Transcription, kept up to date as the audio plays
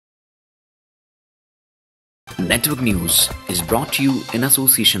Network News is brought to you in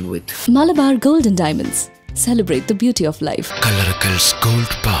association with Malabar Gold and Diamonds. Celebrate the beauty of life. Coloracals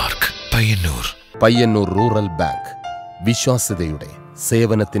Gold Park, Payyanur. Payyanur Rural Bank. വിശ്വാസ്യതയുടെ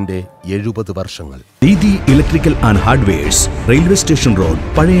സേവനത്തിന്റെ 70 വർഷങ്ങൾ. DD Electrical and Hardwares, Railway Station Road,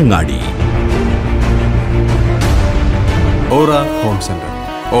 Payyanur. Aura Home Center.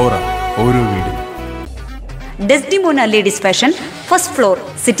 Aura, Oru Veedu. Desdemona Ladies Fashion, first floor,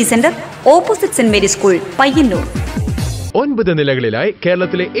 City Center, opposite St. Mary's School, Payyanur. 9 നിലകളിലായി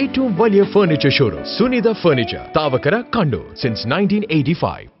കേരളത്തിലെ ഏറ്റവും വലിയ furniture showroom Sunitha furniture, Thavakkara, Kannur since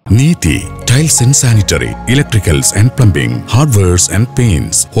 1985. Neeti Tiles and Sanitary, Electricals and Plumbing, Hardwares and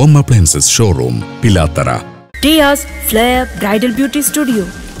Paints, Home Appliances Showroom, Pilatara. Tia's Flair Bridal Beauty Studio,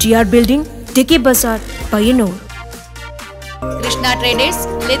 TR Building, Tiki Bazaar, Payyanur. Krishna Traders,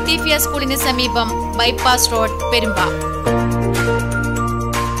 Latifia Schoolini Samibam, Bypass Road, Perimba.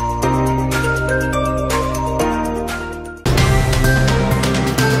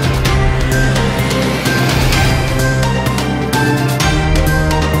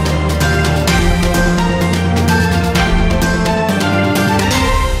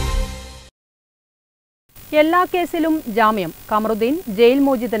 എല്ലാ കേസിലും ജാമ്യം, Kamaruddin jail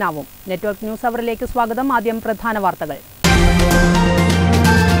മോചിതനാവും. Network news അവറിലേക്ക് സ്വാഗതം. ആദ്യം പ്രധാന വാർത്തകൾ.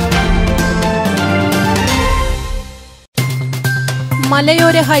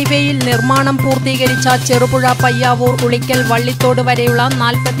 മലയോര ഹൈവേയിൽ നിർമ്മാണം പൂർത്തീകരിച്ച ചെറുപുഴ പയ്യാവൂർ ഉളിക്കൽ വള്ളിത്തോട് വരെയുള്ള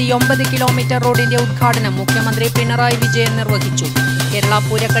 49 കിലോമീറ്റർ റോഡിന്റെ ഉദ്ഘാടനം മുഖ്യമന്ത്രി പിണറായി വിജയൻ നിർവഹിച്ചു. കേരള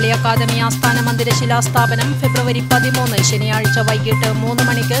പൂരക്കളി അക്കാദമി ആസ്ഥാന മന്ദിര ശിലാസ്ഥാപനം ഫെബ്രുവരി 13 ശനിയാഴ്ച വൈകിട്ട് 3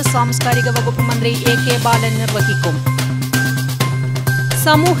 മണിക്ക് സാംസ്കാരിക വകുപ്പ് മന്ത്രി AK ബാലൻ നിർവഹിക്കും.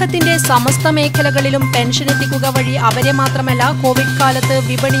 സമൂഹത്തിന്റെ സമസ്ത മേഖലകളിലും പെൻഷൻ എത്തിക്കുക വഴി അവരെ മാത്രമല്ല കോവിഡ് കാലത്ത്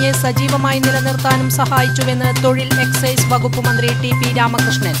വിപണിയെ സജീവമായി നിലനിർത്താനും സഹായിച്ചുവെന്ന് തൊഴിൽ എക്സൈസ് വകുപ്പ് മന്ത്രി TP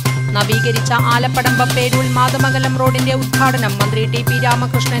രാമകൃഷ്ണൻ. നവീകരിച്ച ആലപ്പടമ്പ പേരൂൽ മാതമംഗലം റോഡിന്റെ ഉദ്ഘാടനം മന്ത്രി TP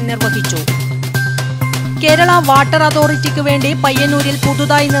രാമകൃഷ്ണൻ നിർവഹിച്ചു. കേരള വാട്ടർ അതോറിറ്റിക്ക് വേണ്ടി പയ്യന്നൂരിൽ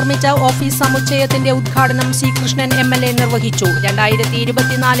പുതുതായി നിർമ്മിച്ച ഓഫീസ് സമുച്ചയത്തിന്റെ ഉദ്ഘാടനം C. കൃഷ്ണൻ MLA നിർവഹിച്ചു.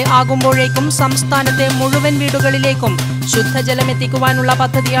 2024 ആകുമ്പോഴേക്കും സംസ്ഥാനത്തെ മുഴുവൻ വീടുകളിലേക്കും ശുദ്ധജലമെത്തിക്കുവാനുള്ള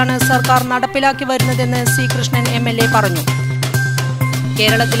പദ്ധതിയാണ് സർക്കാർ നടപ്പിലാക്കി വരുന്നതെന്ന് C. കൃഷ്ണൻ MLA പറഞ്ഞു.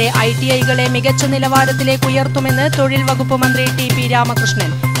 കേരളത്തിലെ ITIകളെ മികച്ച നിലവാരത്തിലേക്ക് ഉയർത്തുമെന്ന് തൊഴിൽ വകുപ്പ് മന്ത്രി TP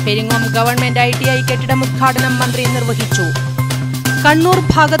Ramakrishnan. Peringome government ITI കെട്ടിടം ഉദ്ഘാടനം മന്ത്രി നിർവഹിച്ചു. കണ്ണൂർ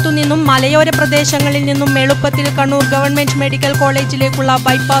ഭാഗത്തുനിന്നും മലയോര പ്രദേശങ്ങളിൽ നിന്നും എളുപ്പത്തിൽ Kannur government medical കോളേജിലേക്കുള്ള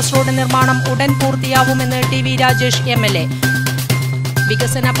bypass road നിർമ്മാണം ഉടൻ പൂർത്തിയാവുമെന്ന് TV രാജേഷ് MLA.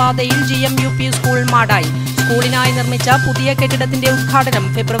 വികസന പാതയിൽ GMUP സ്കൂൾ മാടായി. സ്കൂളിനായി നിർമ്മിച്ച പുതിയ കെട്ടിടത്തിന്റെ ഉദ്ഘാടനം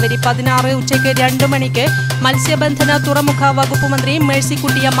ഫെബ്രുവരി 16 ഉച്ചയ്ക്ക് 2 മണിക്ക് മത്സ്യബന്ധന തുറമുഖ വകുപ്പ് മന്ത്രി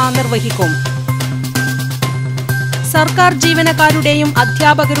മേഴ്സിക്കുട്ടിയമ്മ നിർവഹിക്കും. സർക്കാർ ജീവനക്കാരുടെയും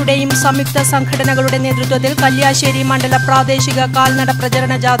അധ്യാപകരുടെയും സംയുക്ത സംഘടനകളുടെ നേതൃത്വത്തിൽ കല്യാശ്ശേരി മണ്ഡല പ്രാദേശിക കാൽനട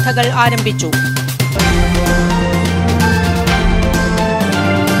പ്രചരണ ജാഥകൾ ആരംഭിച്ചു.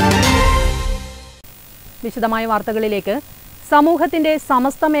 വിശദമായ വാർത്തകളിലേക്ക്. സമൂഹത്തിന്റെ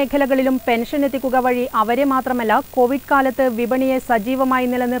സമസ്ത മേഖലകളിലും പെൻഷൻ എത്തിക്കുക വഴി അവരെ മാത്രമല്ല കോവിഡ് കാലത്ത് വിപണിയെ സജീവമായി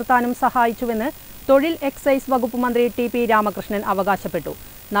നിലനിർത്താനും സഹായിച്ചുവെന്ന് തൊഴിൽ എക്സൈസ് വകുപ്പ് മന്ത്രി TP രാമകൃഷ്ണൻ അവകാശപ്പെട്ടു.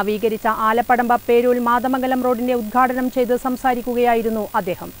 നവീകരിച്ച ആലപ്പടമ്പ പേരൂൽ മാതമംഗലം റോഡിന്റെ ഉദ്ഘാടനം ചെയ്ത് സംസാരിക്കുകയായിരുന്നു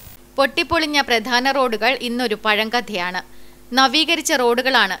അദ്ദേഹം. പൊട്ടിപ്പൊളിഞ്ഞ പ്രധാന റോഡുകൾ ഇന്നൊരു പഴങ്കഥയാണ്. നവീകരിച്ച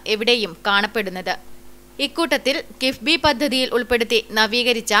റോഡുകളാണ് എവിടെയും കാണപ്പെടുന്നത്. ഇക്കൂട്ടത്തിൽ കിഫ്ബി പദ്ധതിയിൽ ഉൾപ്പെടുത്തി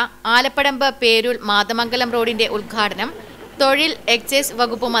നവീകരിച്ച ആലപ്പടമ്പ് പേരൂൽ മാതമംഗലം റോഡിന്റെ ഉദ്ഘാടനം തൊഴിൽ എക്സൈസ്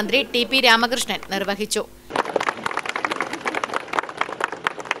വകുപ്പ് മന്ത്രി TP രാമകൃഷ്ണൻ നിർവഹിച്ചു.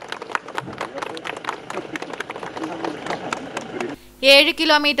 7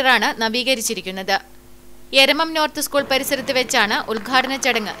 കിലോമീറ്ററാണ് നവീകരിച്ചിരിക്കുന്നത്. എരമം നോർത്ത് സ്കൂൾ പരിസരത്ത് വെച്ചാണ് ഉദ്ഘാടന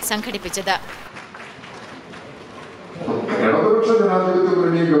ചടങ്ങ് സംഘടിപ്പിച്ചത്. ഇടതുപക്ഷ ജനാധിപത്യ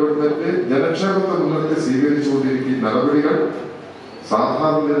മുന്നണി ഗവൺമെന്റ് ജനക്ഷേമത്തെ മുൻനിർത്തി സ്വീകരിച്ചുകൊണ്ടിരിക്കുന്ന നടപടികൾ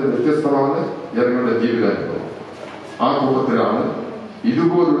സാധാരണ വ്യത്യസ്തമാണ് ജനങ്ങളുടെ ജീവിതാനുഭവം. ആ കൂട്ടത്തിലാണ്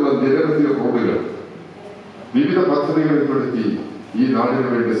ഇതുപോലുള്ള നിരവധി റോഡുകൾ വിവിധ പദ്ധതികൾ ഉൾപ്പെടുത്തി ഈ നാടിനു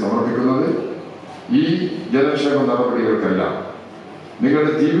വേണ്ടി സമർപ്പിക്കുന്നത്. ഈ ജനക്ഷേമ നടപടികൾക്കെല്ലാം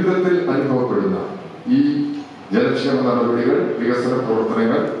നിങ്ങളുടെ ജീവിതത്തിൽ അനുഭവപ്പെടുന്ന ഈ ജനക്ഷേമ നടപടികൾ, വികസന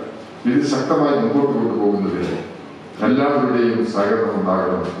പ്രവർത്തനങ്ങൾ ഇത് ശക്തമായി മുമ്പോട്ട് കൊണ്ടുപോകുന്നതിന് എല്ലാവരുടെയും സഹകരണം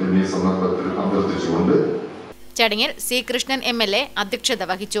ഉണ്ടാകണം എന്നീ സന്ദർഭത്തിൽ അഭ്യർത്ഥിച്ചുകൊണ്ട് ചടങ്ങിൽ C. കൃഷ്ണൻ MLA അധ്യക്ഷത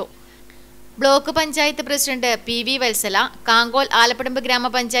വഹിച്ചു. Block panchayat president PV Vatsala, Kankol Alappadamba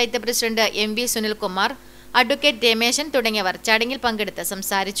ഗ്രാമപഞ്ചായത്ത് president MV Sunilkumar, advocate Rameshan തുടങ്ങിയവർ ചടങ്ങിൽ പങ്കെടുത്ത്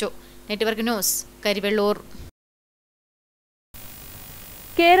സംസാരിച്ചു. Network news, Karivellur.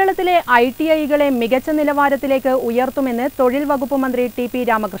 കേരളത്തിലെ ITIകളെ മികച്ച നിലവാരത്തിലേക്ക് ഉയർത്തുമെന്ന് തൊഴിൽ വകുപ്പ് മന്ത്രി TP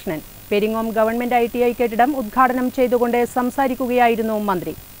Ramakrishnan. Peringome government ITI കെട്ടിടം ഉദ്ഘാടനം ചെയ്തുകൊണ്ട് സംസാരിക്കുകയായിരുന്നു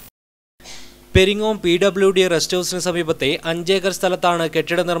മന്ത്രി. പെരിങ്ങോം PWD റെസ്റ്റ് ഹൌസിന് സമീപത്തെ 5 ഏക്കർ സ്ഥലത്താണ്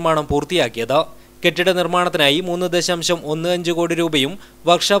കെട്ടിട നിർമ്മാണം പൂർത്തിയാക്കിയത്. കെട്ടിട നിർമ്മാണത്തിനായി 3.15 കോടി രൂപയും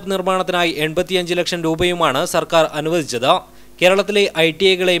വർക്ക്ഷോപ്പ് നിർമ്മാണത്തിനായി 85 ലക്ഷം രൂപയുമാണ് സർക്കാർ അനുവദിച്ചത്. കേരളത്തിലെ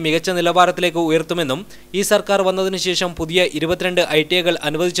ITIകളെ മികച്ച നിലവാരത്തിലേക്ക് ഉയർത്തുമെന്നും ഈ സർക്കാർ വന്നതിനു ശേഷം പുതിയ 22 ITIകൾ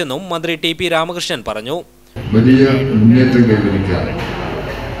അനുവദിച്ചെന്നും മന്ത്രി TP രാമകൃഷ്ണൻ പറഞ്ഞു. വലിയ മുന്നേറ്റം കൈവരിക്കാൻ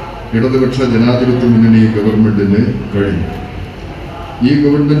ഇടതുപക്ഷ ജനാധിപത്യ മുന്നണി ഗവൺമെന്റിന് കഴിഞ്ഞു. ഈ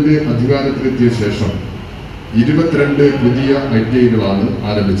ഗവൺമെന്റ് അധികാരത്തിലെത്തിയ ശേഷം 22 പുതിയ ITIകളാണ്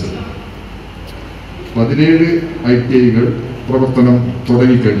ആരംഭിച്ചത്. 17 ITIകൾ പ്രവർത്തനം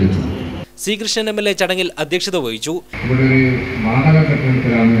തുടങ്ങിക്കഴിഞ്ഞിട്ടുണ്ട്. സി കൃഷ്ണൻ MLA ചടങ്ങിൽ അധ്യക്ഷത വഹിച്ചു. ഇവിടെ ഒരു വാടക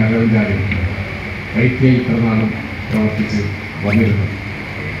കെട്ടിടത്തിലാണ് ഞങ്ങൾ വിചാരിക്കുന്നത് ITI പ്രധാനം പ്രവർത്തിച്ച് വന്നിരുന്നത്.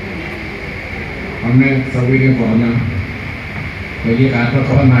 അന്ന് സൗകര്യം കുറഞ്ഞ വലിയ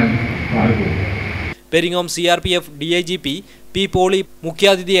കാറ്റൊക്കെ വന്നാൽ പാടുപോകും. Peringome CRPF DIGP P. Poly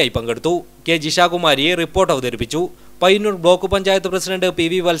മുഖ്യാതിഥിയായി പങ്കെടുത്തു. K. ജിഷാകുമാരി റിപ്പോർട്ട് അവതരിപ്പിച്ചു. Payyanur block panchayat president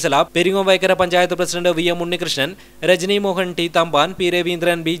PV Vatsala, Peringome Vaikkara panchayat president VM Unnikrishnan, Rajani Mohan, T. Thampan, P.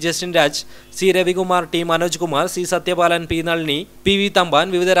 Raveendran, B. Justin Raj, C. Ravikumar, T. Manoj Kumar, C. Sathyapalan, P. Nalini, PV Thampan,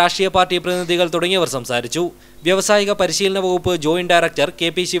 വിവിധ രാഷ്ട്രീയ പാർട്ടി പ്രതിനിധികൾ തുടങ്ങിയവർ സംസാരിച്ചു. വ്യാവസായിക പരിശീലന വകുപ്പ് ജോയിന്റ് ഡയറക്ടർ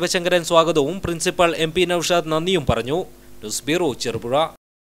KP ശിവശങ്കരൻ സ്വാഗതവും പ്രിൻസിപ്പൽ MP നൌഷാദ് നന്ദിയും പറഞ്ഞു. News bureau Cherupuzha.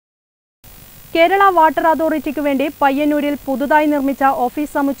 Kerala water അതോറിറ്റിക്ക് വേണ്ടി പയ്യന്നൂരിൽ പുതുതായി നിർമ്മിച്ച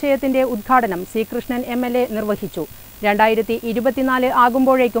ഓഫീസ് സമുച്ചയത്തിന്റെ ഉദ്ഘാടനം സി കൃഷ്ണൻ MLA നിർവഹിച്ചു. 2024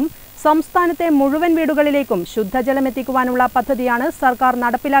 ആകുമ്പോഴേക്കും സംസ്ഥാനത്തെ മുഴുവൻ വീടുകളിലേക്കും ശുദ്ധജലമെത്തിക്കുവാനുള്ള പദ്ധതിയാണ് സർക്കാർ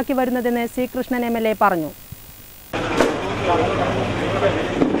നടപ്പിലാക്കി വരുന്നതെന്ന് സി കൃഷ്ണൻ MLA പറഞ്ഞു.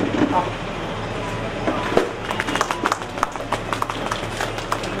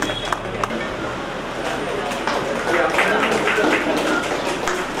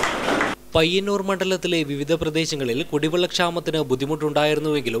 പയ്യന്നൂർ മണ്ഡലത്തിലെ വിവിധ പ്രദേശങ്ങളിൽ കുടിവെള്ളക്ഷാമത്തിന്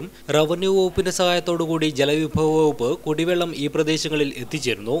ബുദ്ധിമുട്ടുണ്ടായിരുന്നുവെങ്കിലും റവന്യൂ വകുപ്പിന്റെ സഹായത്തോടുകൂടി ജലവിഭവ വകുപ്പ് കുടിവെള്ളം ഈ പ്രദേശങ്ങളിൽ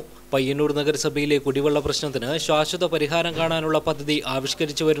എത്തിച്ചേരുന്നു. പയ്യന്നൂർ നഗരസഭയിലെ കുടിവെള്ള പ്രശ്നത്തിന് ശാശ്വത പരിഹാരം കാണാനുള്ള പദ്ധതി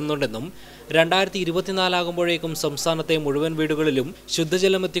ആവിഷ്കരിച്ചു വരുന്നുണ്ടെന്നും 2024 ആകുമ്പോഴേക്കും സംസ്ഥാനത്തെ മുഴുവൻ വീടുകളിലും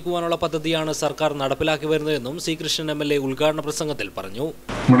ശുദ്ധജലം എത്തിക്കുവാനുള്ള പദ്ധതിയാണ് സർക്കാർ നടപ്പിലാക്കി വരുന്നതെന്നും സി കൃഷ്ണൻ MLA ഉദ്ഘാടന പ്രസംഗത്തിൽ പറഞ്ഞു.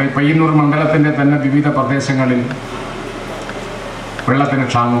 നമ്മുടെ പയ്യന്നൂർ മണ്ഡലത്തിന്റെ തന്നെ വിവിധ പ്രദേശങ്ങളിൽ വെള്ളത്തിന്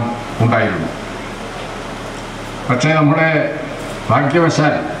ക്ഷാമം ഉണ്ടായിരുന്നു. പക്ഷേ നമ്മുടെ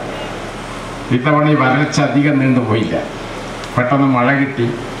ഭാഗ്യവശാൽ ഇത്തവണ ഈ വരൾച്ച അധികം നീണ്ടുപോയില്ല. പെട്ടെന്ന് മഴ കിട്ടി.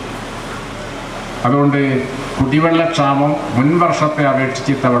 അതുകൊണ്ട് കുടിവെള്ളക്ഷാമം മുൻവർഷത്തെ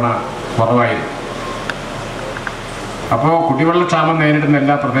അപേക്ഷിച്ച് ഇത്തവണ കുറവായിരുന്നു. അപ്പോൾ കുടിവെള്ളക്ഷാമം നേരിടുന്ന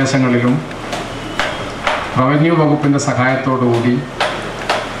എല്ലാ പ്രദേശങ്ങളിലും റവന്യൂ വകുപ്പിൻ്റെ സഹായത്തോടുകൂടി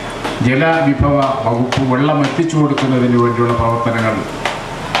ജലവിഭവ വകുപ്പ് വെള്ളം എത്തിച്ചു കൊടുക്കുന്നതിന് വേണ്ടിയുള്ള പ്രവർത്തനങ്ങൾ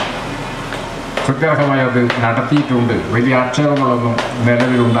കൃത്യമായി അത് നടത്തിയിട്ടുണ്ട്. വലിയ ആക്ഷേപങ്ങളൊന്നും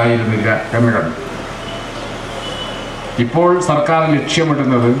നിലവിലുണ്ടായിരുന്നില്ല എന്ന് കണ്ടു. ഇപ്പോൾ സർക്കാർ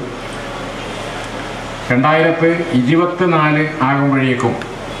ലക്ഷ്യമിടുന്നത് 2024 ആകുമ്പോഴേക്കും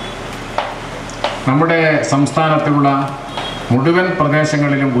നമ്മുടെ സംസ്ഥാനത്തുള്ള മുഴുവൻ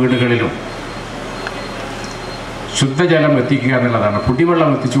പ്രദേശങ്ങളിലും വീടുകളിലും ശുദ്ധജലം എത്തിക്കുക എന്നുള്ളതാണ്, കുടിവെള്ളം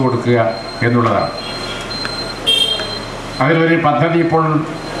എത്തിച്ചു കൊടുക്കുക എന്നുള്ളതാണ്. അതിലൊരു പദ്ധതി ഇപ്പോൾ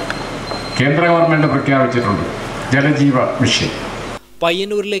കേന്ദ്ര ഗവൺമെൻറ് പ്രഖ്യാപിച്ചിട്ടുണ്ട്, ജലജീവ മിഷൻ.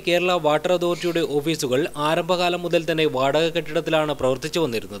 പയ്യന്നൂരിലെ കേരള വാട്ടർ അതോറിറ്റിയുടെ ഓഫീസുകൾ ആരംഭകാലം മുതൽ തന്നെ വാടക കെട്ടിടത്തിലാണ് പ്രവർത്തിച്ചു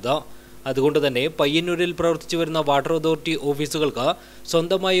വന്നിരുന്നത്. അതുകൊണ്ട് തന്നെ പയ്യന്നൂരിൽ പ്രവർത്തിച്ചു വരുന്ന വാട്ടർ അതോറിറ്റി ഓഫീസുകൾക്ക്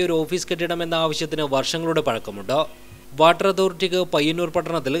സ്വന്തമായി ഒരു ഓഫീസ് കെട്ടിടം എന്ന ആവശ്യത്തിന് വർഷങ്ങളുടെ പഴക്കമുണ്ട്. വാട്ടർ അതോറിറ്റിക്ക് പയ്യന്നൂർ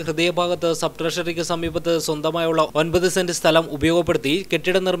പട്ടണത്തിൽ ഹൃദയഭാഗത്ത് സബ് ട്രഷറിക്ക് സമീപത്ത് സ്വന്തമായുള്ള 9 സെന്റ് സ്ഥലം ഉപയോഗപ്പെടുത്തി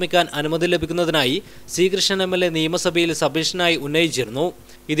കെട്ടിടം നിർമ്മിക്കാൻ അനുമതി ലഭിക്കുന്നതിനായി സി കൃഷ്ണൻ MLA നിയമസഭയിൽ സബ്മിഷനായി ഉന്നയിച്ചിരുന്നു.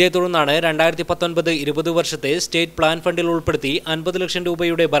 ഇതേ തുടർന്നാണ് 2019-20 വർഷത്തെ സ്റ്റേറ്റ് പ്ലാൻ ഫണ്ടിൽ ഉൾപ്പെടുത്തി 50 ലക്ഷം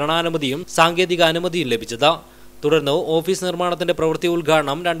രൂപയുടെ ഭരണാനുമതിയും സാങ്കേതിക അനുമതിയും ലഭിച്ചത്. തുടർന്ന് ഓഫീസ് നിർമ്മാണത്തിന്റെ പ്രവൃത്തി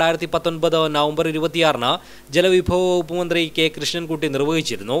ഉദ്ഘാടനം 2019 നവംബർ 26 ജലവിഭവ വകുപ്പ് മന്ത്രി K. കൃഷ്ണൻകുട്ടി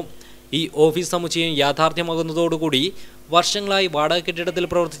നിർവഹിച്ചിരുന്നു. ഈ ഓഫീസ് സമുച്ചയം യാഥാർത്ഥ്യമാകുന്നതോടുകൂടി വർഷങ്ങളായി വാടക കെട്ടിടത്തിൽ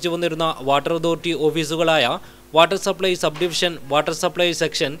പ്രവർത്തിച്ചു വന്നിരുന്ന water authority ഓഫീസുകളായ water supply sub division, water supply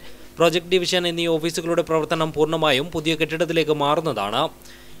section, project division എന്നീ ഓഫീസുകളുടെ പ്രവർത്തനം പൂർണ്ണമായും പുതിയ കെട്ടിടത്തിലേക്ക് മാറുന്നതാണ്.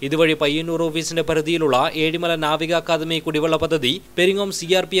 ഇതുവഴി പയ്യന്നൂർ ഓഫീസിന്റെ പരിധിയിലുള്ള ഏഴിമല നാവിക അക്കാദമി കുടിവെള്ള പദ്ധതി, പെരിങ്ങോം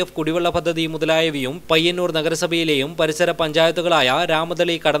CRPF കുടിവെള്ള പദ്ധതി മുതലായവയും പയ്യന്നൂർ നഗരസഭയിലെയും പരിസര പഞ്ചായത്തുകളായ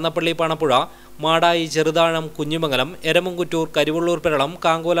രാമതളി, കടന്നപ്പള്ളി, പണപ്പുഴ, മാടായി, ചെറുതാഴം, കുഞ്ഞിമംഗലം, എരമംകുറ്റൂർ, കരിവള്ളൂർ പിരളം,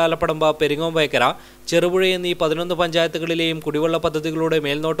 കാങ്കോലാലപ്പടമ്പ, പെരിങ്ങോം വൈക്കര, ചെറുപുഴ എന്നീ 11 പഞ്ചായത്തുകളിലെയും കുടിവെള്ള പദ്ധതികളുടെ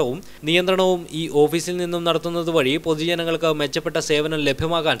മേൽനോട്ടവും നിയന്ത്രണവും ഈ ഓഫീസിൽ നിന്നും നടത്തുന്നത് വഴി പൊതുജനങ്ങൾക്ക് മെച്ചപ്പെട്ട സേവനം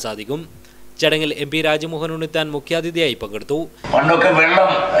ലഭ്യമാക്കാൻ സാധിക്കും. ചടങ്ങിൽ MP രാജ്മോഹൻ ഉണ്ണിത്താൻ മുഖ്യാതിഥിയായി പങ്കെടുത്തു. പണ്ടൊക്കെ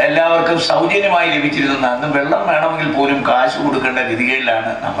വെള്ളം എല്ലാവർക്കും സൗജന്യമായി ലഭിച്ചിരുന്ന അന്ന് വെള്ളം വേണമെങ്കിൽ പോലും കാശ് കൊടുക്കേണ്ട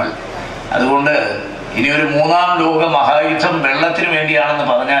ഗതികയിലാണ് നമ്മൾ. അതുകൊണ്ട് ഇനിയൊരു മൂന്നാം ലോക മഹായുദ്ധം വെള്ളത്തിന് വേണ്ടിയാണെന്ന്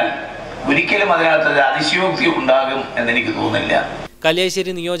പറഞ്ഞാൽ ഒരിക്കലും അതിനകത്ത് അതിശയോക്തി ഉണ്ടാകും എന്നെനിക്ക് തോന്നുന്നില്ല.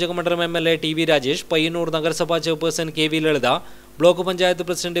 കല്യാശ്ശേരി നിയോജക മണ്ഡലം MLA TV രാജേഷ്, പയ്യന്നൂർ നഗരസഭാ ചെയർപേഴ്സൺ KV ലളിത, block panchayat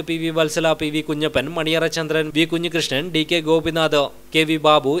president PV Vatsala, PV Kunjappan, മണിയറ ചന്ദ്രൻ, V Kunhikrishnan, DK Gopinath, KV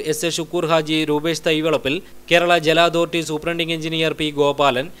Babu, SA Shukkur Haji, Rupesh Thaivalappil, Kerala ജല authority superintending engineer P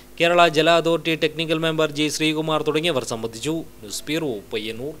Gopalan, Kerala ജല authority technical member G Sreekumar തുടങ്ങിയവർ സംബന്ധിച്ചു. News bureau,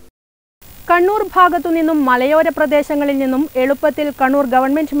 Payyanur. കണ്ണൂർ ഭാഗത്തു നിന്നും മലയോര പ്രദേശങ്ങളിൽ നിന്നും എളുപ്പത്തിൽ Kannur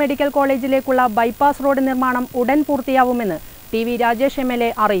government medical കോളേജിലേക്കുള്ള bypass road നിർമ്മാണം ഉടൻ പൂർത്തിയാവുമെന്ന് TV രാജേഷ് MLA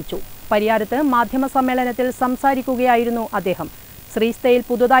അറിയിച്ചു. പരിയാരത്ത് മാധ്യമസമ്മേളനത്തിൽ സംസാരിക്കുകയായിരുന്നു അദ്ദേഹം. ശ്രീസ്തയിൽ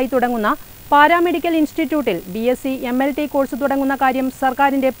പുതുതായി തുടങ്ങുന്ന പാരാമെഡിക്കൽ ഇൻസ്റ്റിറ്റ്യൂട്ടിൽ BSc MLT കോഴ്സ് തുടങ്ങുന്ന കാര്യം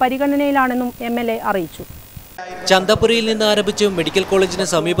സർക്കാരിന്റെ പരിഗണനയിലാണെന്നും MLA അറിയിച്ചു. ചന്തപുരയിൽ നിന്ന് ആരംഭിച്ച് മെഡിക്കൽ കോളേജിന്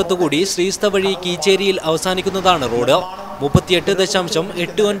സമീപത്തുകൂടി ശ്രീസ്ത വഴി കീച്ചേരിയിൽ അവസാനിക്കുന്നതാണ് റോഡ്.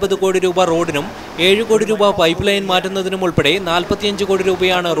 38.89 കോടി രൂപ റോഡിനും 7 കോടി രൂപ പൈപ്പ് ലൈൻ മാറ്റുന്നതിനും ഉൾപ്പെടെ 45 കോടി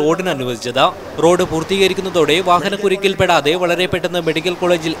രൂപയാണ് റോഡിന് അനുവദിച്ചത്. റോഡ് പൂർത്തീകരിക്കുന്നതോടെ വാഹനക്കുരുക്കിൽപ്പെടാതെ വളരെ പെട്ടെന്ന് മെഡിക്കൽ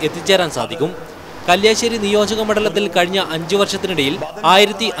കോളേജിൽ എത്തിച്ചേരാൻ സാധിക്കും. കല്യാശ്ശേരി നിയോജക മണ്ഡലത്തിൽ കഴിഞ്ഞ 5 വർഷത്തിനിടയിൽ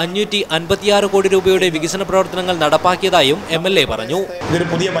 1556 കോടി രൂപയുടെ വികസന പ്രവർത്തനങ്ങൾ നടപ്പാക്കിയതായും MLA പറഞ്ഞു. ഇതൊരു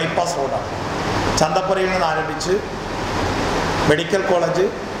പുതിയ ബൈപ്പാസ് റോഡാണ്. ചന്തപ്പുരയിൽ നിന്ന് ആരംഭിച്ച് മെഡിക്കൽ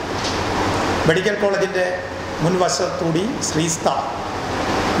കോളേജിൻ്റെ മുൻവശത്തൂടി ശ്രീസ്ത,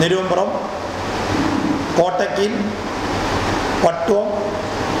 നെരുവമ്പ്രം, കോട്ടക്കീൽ, പട്ടുവം,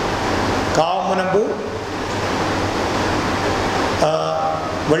 കാവമുനമ്പ്,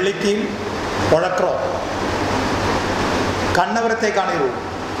 വെള്ളിക്കീൽ, പുഴക്രോ, കണ്ണപുരത്തേക്കാണ് ഈ റോഡ്.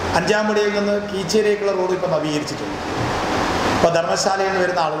 അഞ്ചാമ്പടിയിൽ നിന്ന് കീച്ചേരിയേക്കുള്ള റോഡ് ഇപ്പോൾ നവീകരിച്ചിട്ടുണ്ട്. ഇപ്പോൾ ധർമ്മശാലയിൽ നിന്ന്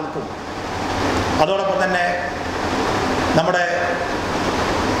വരുന്ന ആളുകൾക്കും അതോടൊപ്പം തന്നെ നമ്മുടെ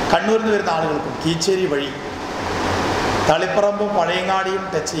കണ്ണൂരിൽ നിന്ന് വരുന്ന ആളുകൾക്കും കീച്ചേരി വഴി തളിപ്പറമ്പും പഴയങ്ങാടിയും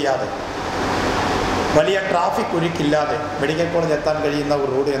ടച്ച് ചെയ്യാതെ വലിയ ട്രാഫിക് ഒഴുക്കില്ലാതെ മെഡിക്കൽ കോളേജ് എത്താൻ കഴിയുന്ന ഒരു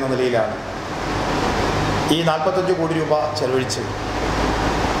റോഡ് എന്ന നിലയിലാണ് ഈ 45 കോടി രൂപ ചെലവഴിച്ച്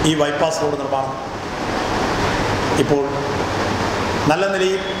ഈ ബൈപ്പാസ് റോഡ് നിർമ്മാണം ഇപ്പോൾ നല്ല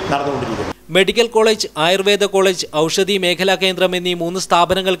നിലയിൽ നടന്നുകൊണ്ടിരിക്കുന്നു. Medical college, Ayurveda college, Aushadhi മേഖലാ കേന്ദ്രം എന്നീ 3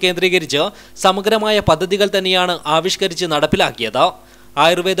 സ്ഥാപനങ്ങൾ കേന്ദ്രീകരിച്ച് സമഗ്രമായ പദ്ധതികൾ തന്നെയാണ് ആവിഷ്കരിച്ച് നടപ്പിലാക്കിയത്.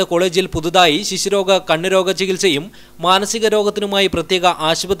 ആയുർവേദ കോളേജിൽ പുതുതായി ശിശുരോഗ, കണ്ണുരോഗ ചികിത്സയും മാനസിക രോഗത്തിനുമായി പ്രത്യേക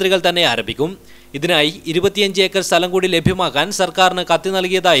ആശുപത്രികൾ തന്നെ ആരംഭിക്കും. ഇതിനായി 25 ഏക്കർ സ്ഥലം കൂടി ലഭ്യമാക്കാൻ സർക്കാരിന് കത്തി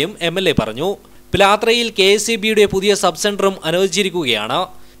നൽകിയതായും MLA പറഞ്ഞു. പിലാത്രയിൽ KSCBയുടെ പുതിയ സബ് സെന്ററും അനുവദിച്ചിരിക്കുകയാണ്.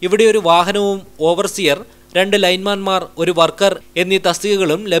 ഇവിടെ ഒരു വാഹനവും ഓവർസിയർ, 2 ലൈൻമാൻമാർ, 1 വർക്കർ എന്നീ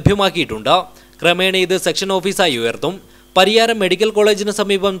തസ്തികകളും ലഭ്യമാക്കിയിട്ടുണ്ട്. ക്രമേണ ഇത് സെക്ഷൻ ഓഫീസായി ഉയർത്തും. പരിയാരം മെഡിക്കൽ കോളേജിന്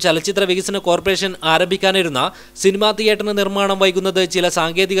സമീപം ചലച്ചിത്ര വികസന കോർപ്പറേഷൻ ആരംഭിക്കാനിരുന്ന സിനിമാ തിയേറ്ററിന് നിർമ്മാണം വൈകുന്നത് ചില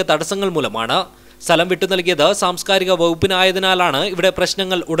സാങ്കേതിക തടസ്സങ്ങൾ മൂലമാണ്. സ്ഥലം വിട്ടു നൽകിയത് സാംസ്കാരിക വകുപ്പിനായതിനാലാണ് ഇവിടെ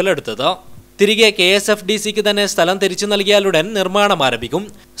പ്രശ്നങ്ങൾ ഉടലെടുത്തത്. തിരികെ KSFDCക്ക് തന്നെ സ്ഥലം തിരിച്ചു നൽകിയാലുടൻ നിർമ്മാണം ആരംഭിക്കും.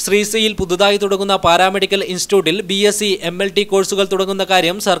 ശ്രീസിയിൽ പുതുതായി തുടങ്ങുന്ന പാരാമെഡിക്കൽ ഇൻസ്റ്റിറ്റ്യൂട്ടിൽ BSc MLT കോഴ്സുകൾ തുടങ്ങുന്ന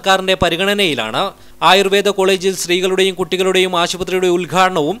കാര്യം സർക്കാരിന്റെ പരിഗണനയിലാണ്. ആയുർവേദ കോളേജിൽ സ്ത്രീകളുടെയും കുട്ടികളുടെയും ആശുപത്രിയുടെ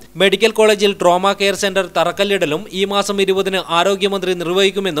ഉദ്ഘാടനവും മെഡിക്കൽ കോളേജിൽ ട്രോമ കെയർ സെന്റർ തറക്കല്ലിടലും ഈ മാസം 20-ന് ആരോഗ്യമന്ത്രി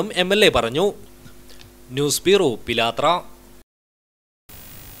നിർവഹിക്കുമെന്നും MLA പറഞ്ഞു. ന്യൂസ് ബ്യൂറോ, പിലാത്ര.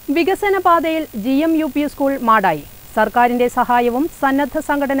 വികസന പാതയിൽ GMUP സ്കൂൾ മാടായി. സർക്കാരിന്റെ സഹായവും സന്നദ്ധ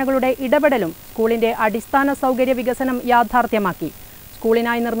സംഘടനകളുടെ ഇടപെടലും സ്കൂളിന്റെ അടിസ്ഥാന സൗകര്യ വികസനം യാഥാർത്ഥ്യമാക്കി.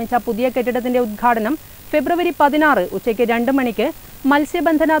 സ്കൂളിനായി നിർമ്മിച്ച പുതിയ കെട്ടിടത്തിന്റെ ഉദ്ഘാടനം ഫെബ്രുവരി 16 ഉച്ചയ്ക്ക് 2 മണിക്ക്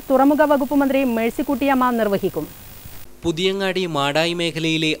മത്സ്യബന്ധന തുറമുഖ വകുപ്പ് മന്ത്രി മേഴ്സിക്കുട്ടിയമ്മ നിർവഹിക്കും. പുതിയങ്ങാടി മാടായി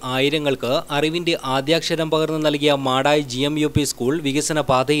മേഖലയിലെ ആയിരങ്ങൾക്ക് അറിവിന്റെ ആദ്യാക്ഷരം പകർന്നു നൽകിയ മാടായി GMUP സ്കൂൾ വികസന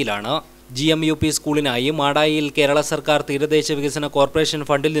പാതയിലാണ്. GMUP സ്കൂളിനായി മാടായിയിൽ കേരള സർക്കാർ തീരദേശ വികസന കോർപ്പറേഷൻ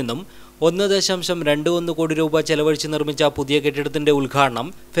ഫണ്ടിൽ നിന്നും 1.21 കോടി രൂപ ചെലവഴിച്ച് നിർമ്മിച്ച പുതിയ കെട്ടിടത്തിന്റെ ഉദ്ഘാടനം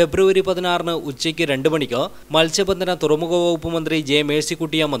ഫെബ്രുവരി 16 ഉച്ചയ്ക്ക് 2 മണിക്ക് മത്സ്യബന്ധന തുറമുഖ വകുപ്പ് മന്ത്രി J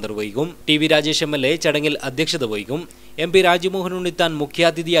മേഴ്സിക്കുട്ടിയമ്മ നിർവഹിക്കും. TV രാജേഷ് MLA ചടങ്ങിൽ അധ്യക്ഷത വഹിക്കും. MP രാജ്മോഹൻ ഉണ്ണിത്താൻ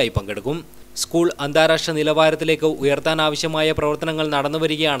മുഖ്യാതിഥിയായി പങ്കെടുക്കും. സ്കൂൾ അന്താരാഷ്ട്ര നിലവാരത്തിലേക്ക് ഉയർത്താനാവശ്യമായ പ്രവർത്തനങ്ങൾ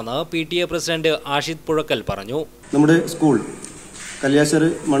നടന്നുവരികയാണെന്ന് PTA പ്രസിഡന്റ് ആഷിദ് പുഴക്കൽ പറഞ്ഞു. നമ്മുടെ സ്കൂൾ കല്യാശ്ശേരി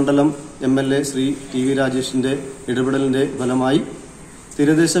മണ്ഡലം MLA ശ്രീ TV രാജേഷിന്റെ ഇടപെടലിന്റെ ഫലമായി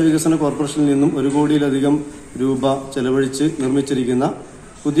തീരദേശ വികസന കോർപ്പറേഷനിൽ നിന്നും 1 കോടിയിലധികം രൂപ ചെലവഴിച്ച് നിർമ്മിച്ചിരിക്കുന്ന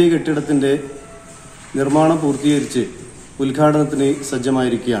പുതിയ കെട്ടിടത്തിന്റെ നിർമ്മാണം പൂർത്തീകരിച്ച് ഉദ്ഘാടനത്തിന്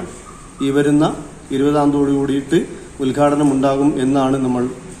സജ്ജമായിരിക്കുകയാണ്. ഈ വരുന്ന 20-ാം തീയതി കൂടിയിട്ട് ഉദ്ഘാടനം ഉണ്ടാകും എന്നാണ് നമ്മൾ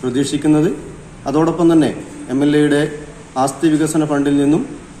പ്രതീക്ഷിക്കുന്നത്. അതോടൊപ്പം തന്നെ MLAയുടെ ആസ്തി വികസന ഫണ്ടിൽ നിന്നും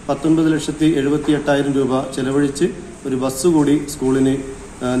 19,78,000 രൂപ ചെലവഴിച്ച് ഒരു ബസ് കൂടി സ്കൂളിന്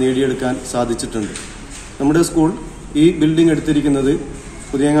നേടിയെടുക്കാൻ സാധിച്ചിട്ടുണ്ട്. നമ്മുടെ സ്കൂൾ ഈ ബിൽഡിംഗ് എടുത്തിരിക്കുന്നത്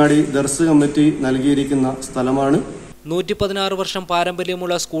പുതിയങ്ങാടി ദർസ് കമ്മിറ്റി നൽകിയിരിക്കുന്ന സ്ഥലമാണ്. 116 വർഷം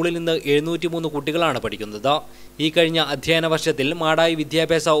പാരമ്പര്യമുള്ള സ്കൂളിൽ നിന്ന് 703 കുട്ടികളാണ് പഠിക്കുന്നത്. ഈ കഴിഞ്ഞ അധ്യയന വർഷത്തിൽ മാടായി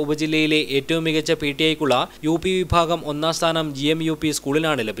വിദ്യാഭ്യാസ ഉപജില്ലയിലെ ഏറ്റവും മികച്ച PTIക്കുള്ള UP വിഭാഗം 1ാം സ്ഥാനം GMUP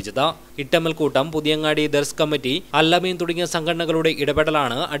സ്കൂളിനാണ് ലഭിച്ചത്. ഇട്ടമൽക്കൂട്ടം, പുതിയങ്ങാടി ദർസ് കമ്മിറ്റി, അല്ലമീൻ തുടങ്ങിയ സംഘടനകളുടെ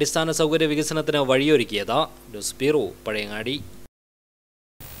ഇടപെടലാണ് അടിസ്ഥാന സൗകര്യ വികസനത്തിന് വഴിയൊരുക്കിയത്. News bureau, Pazhayangadi.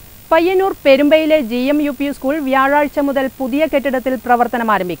 Payyanur പെരുമ്പയിലെ GMUP school വ്യാഴാഴ്ച മുതൽ പുതിയ കെട്ടിടത്തിൽ പ്രവർത്തനം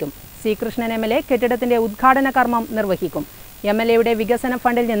ആരംഭിക്കും. സി കൃഷ്ണൻ MLA കെട്ടിടത്തിന്റെ ഉദ്ഘാടന കർമ്മം നിർവഹിക്കും. MLAയുടെ വികസന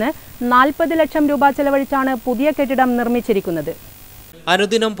ഫണ്ടിൽ നിന്ന് 40 ലക്ഷം രൂപ ചെലവഴിച്ചാണ് പുതിയ കെട്ടിടം നിർമ്മിച്ചിരിക്കുന്നത്.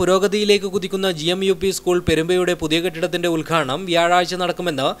 അനുദിനം പുരോഗതിയിലേക്ക് കുതിക്കുന്ന GMUP സ്കൂൾ പെരുമ്പയുടെ പുതിയ കെട്ടിടത്തിന്റെ ഉദ്ഘാടനം വ്യാഴാഴ്ച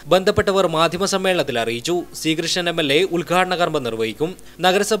നടക്കുമെന്ന് ബന്ധപ്പെട്ടവർ മാധ്യമസമ്മേളനത്തിൽ അറിയിച്ചു. സി കൃഷ്ണൻ MLA ഉദ്ഘാടന കർമ്മം നിർവഹിക്കും.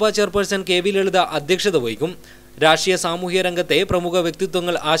 നഗരസഭാ ചെയർപേഴ്സൺ KV ലളിത അധ്യക്ഷത വഹിക്കും. രാഷ്ട്രീയ സാമൂഹ്യ രംഗത്തെ പ്രമുഖ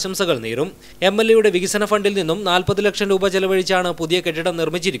വ്യക്തിത്വങ്ങൾ ആശംസകൾ നേരും. MLAയുടെ വികസന ഫണ്ടിൽ നിന്നും 40 ലക്ഷം രൂപ ചെലവഴിച്ചാണ് പുതിയ കെട്ടിടം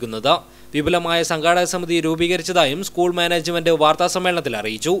നിർമ്മിച്ചിരിക്കുന്നത്. വിപുലമായ സംഘാടക സമിതി രൂപീകരിച്ചതായും സ്കൂൾ മാനേജ്മെന്റ് വാർത്താസമ്മേളനത്തിൽ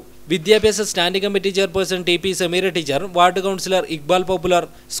അറിയിച്ചു. വിദ്യാഭ്യാസ standing committee chairperson TP Sameera teacher, ward councillor Iqbal popular,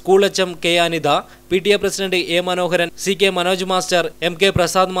 school HM K Anitha, PTA president A Manoharan, CK Manoj master, MK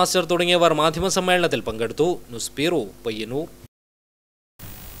Prasad master തുടങ്ങിയവർ മാധ്യമസമ്മേളനത്തിൽ പങ്കെടുത്തു. News bureau, Payyanur.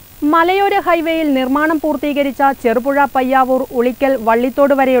 മലയോര ഹൈവേയിൽ നിർമ്മാണം പൂർത്തീകരിച്ച ചെറുപുഴ പയ്യാവൂർ ഉളിക്കൽ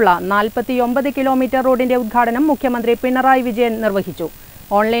വള്ളിത്തോട് വരെയുള്ള 49 കിലോമീറ്റർ റോഡിന്റെ ഉദ്ഘാടനം മുഖ്യമന്ത്രി പിണറായി വിജയൻ നിർവഹിച്ചു.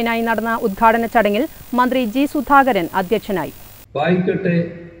 ഓൺലൈനായി നടന്ന ഉദ്ഘാടന ചടങ്ങിൽ മന്ത്രി G സുധാകരൻ അധ്യക്ഷനായി. വായിക്കട്ടെ,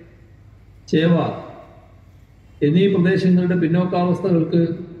 ചേവ എന്നീ പ്രദേശങ്ങളുടെ പിന്നോക്കാവസ്ഥകൾക്ക്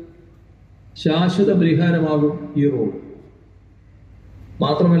ശാശ്വത പരിഹാരമാകും ഈ റോഡ്.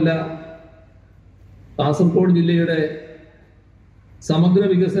 മാത്രമല്ല, കാസർഗോഡ് ജില്ലയുടെ സമഗ്ര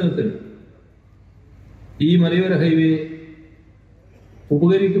വികസനത്തിൽ ഈ മലയോര ഹൈവേ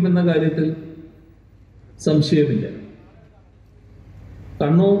ഉപകരിക്കുമെന്ന കാര്യത്തിൽ സംശയമില്ല.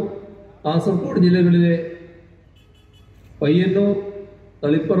 കണ്ണൂർ, കാസർഗോഡ് ജില്ലകളിലെ പയ്യന്നൂർ,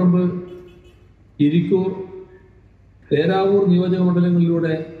 തളിപ്പറമ്പ്, ഇരിക്കൂർ, പേരാവൂർ നിയോജക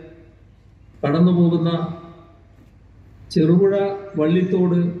മണ്ഡലങ്ങളിലൂടെ കടന്നുപോകുന്ന ചെറുപുഴ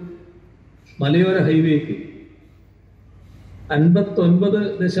വള്ളിത്തോട് മലയോര ഹൈവേക്ക്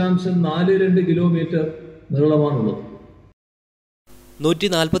 59.42 കിലോമീറ്റർ നീളമാണുള്ളത്.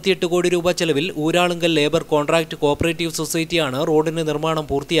 148 കോടി രൂപ ചെലവിൽ ഊരാളുങ്കൽ ലേബർ കോൺട്രാക്ട് കോഓപ്പറേറ്റീവ് സൊസൈറ്റിയാണ് റോഡിന് നിർമ്മാണം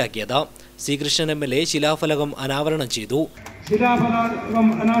പൂർത്തിയാക്കിയത്. സി കൃഷ്ണൻ MLA ശിലാഫലകം അനാവരണം ചെയ്തു. ശിലാഫലകം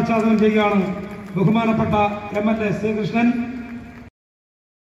അനാച്ഛാദനം ചെയ്യുകയാണ് ബഹുമാനപ്പെട്ട MLA സി കൃഷ്ണൻ.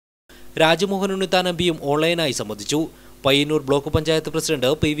 രാജ്മോഹൻ ഉണ്ണിത്താൻ MPയും ഓൺലൈനായി സംബന്ധിച്ചു. Payyanur block panchayat president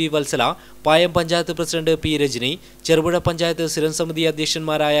PV Vatsala, പായം പഞ്ചായത്ത് പ്രസിഡന്റ് P രജനി, ചെറുപുഴ പഞ്ചായത്ത് സ്ഥിരം സമിതി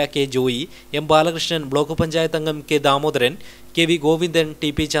അധ്യക്ഷന്മാരായ K Joy, M Balakrishnan, block panchayat അംഗം K Damodaran, KV Govindan,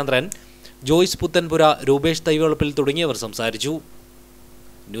 TP ചന്ദ്രൻ, ജോയ്സ് പുത്തൻപുര, രൂപേഷ് തൈവളപ്പിൽ തുടങ്ങിയവർ സംസാരിച്ചു.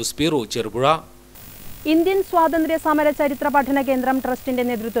 News bureau, Cherupuzha. ഇന്ത്യൻ സ്വാതന്ത്ര്യ സമര ചരിത്ര പഠന കേന്ദ്രം ട്രസ്റ്റിന്റെ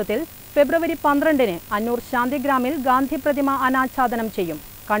നേതൃത്വത്തിൽ ഫെബ്രുവരി 12-ന് അന്നൂർ ശാന്തിഗ്രാമിൽ ഗാന്ധി പ്രതിമ അനാച്ഛാദനം ചെയ്യും.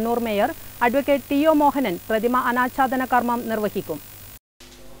 Kannur mayor advocate TO Mohanan പ്രതിമ അനാച്ഛാദന കർമ്മം നിർവഹിക്കും.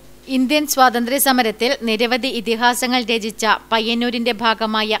 ഇന്ത്യൻ സ്വാതന്ത്ര്യ സമരത്തിൽ നിരവധി ഇതിഹാസങ്ങൾ രചിച്ച പയ്യന്നൂരിന്റെ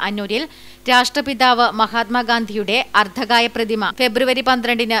ഭാഗമായ അന്നൂരിൽ രാഷ്ട്രപിതാവ് മഹാത്മാഗാന്ധിയുടെ അർദ്ധകായ പ്രതിമ ഫെബ്രുവരി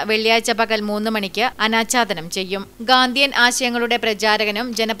 12-ന് വെള്ളിയാഴ്ച പകൽ 3 മണിക്ക് അനാച്ഛാദനം ചെയ്യും. ഗാന്ധിയൻ ആശയങ്ങളുടെ പ്രചാരകനും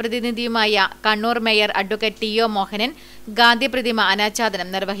ജനപ്രതിനിധിയുമായ Kannur mayor advocate TO Mohanan Gandhi പ്രതിമ അനാച്ഛാദനം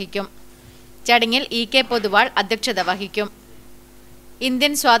നിർവഹിക്കും. ചടങ്ങിൽ EK പൊതുവാൾ അധ്യക്ഷത വഹിക്കും.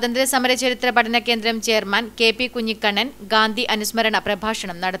 ഇന്ത്യൻ സ്വാതന്ത്ര്യ സമര ചരിത്ര പഠന കേന്ദ്രം ചെയർമാൻ KP കുഞ്ഞിക്കണ്ണൻ ഗാന്ധി അനുസ്മരണ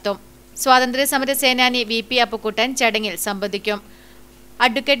പ്രഭാഷണം നടത്തും. സ്വാതന്ത്ര്യ സമര സേനാനി VP അപ്പുക്കുട്ടൻ ചടങ്ങിൽ സംബന്ധിക്കും.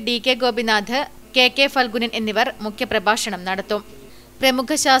 Advocate DK Gopinath, KK Phalgunan എന്നിവർ മുഖ്യപ്രഭാഷണം നടത്തും.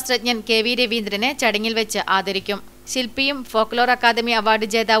 പ്രമുഖ ശാസ്ത്രജ്ഞൻ KV രവീന്ദ്രനെ ചടങ്ങിൽ വെച്ച് ആദരിക്കും. ശില്പിയും ഫോക്ലോർ അക്കാദമി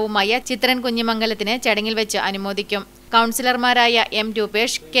അവാർഡ് ജേതാവുമായ ചിത്രൻ കുഞ്ഞിമംഗലത്തിന് ചടങ്ങിൽ വെച്ച് അനുമോദിക്കും. കൗൺസിലർമാരായ M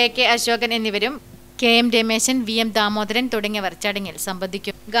രൂപേഷ്, KK അശോകൻ എന്നിവരും KM രമേശൻ, VM ദാമോദരൻ തുടങ്ങിയവർ ചടങ്ങിൽ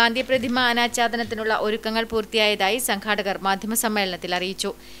സംബന്ധിക്കും. ഗാന്ധി പ്രതിമ അനാച്ഛാദനത്തിനുള്ള ഒരുക്കങ്ങൾ പൂർത്തിയായതായി സംഘാടകർ മാധ്യമസമ്മേളനത്തിൽ അറിയിച്ചു.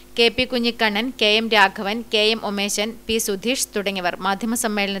 KP Kunhikannan, KM Raghavan, KM Umeshan, P Sudheesh തുടങ്ങിയവർ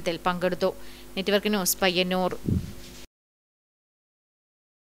മാധ്യമസമ്മേളനത്തിൽ പങ്കെടുത്തു. Network news, Payyanur.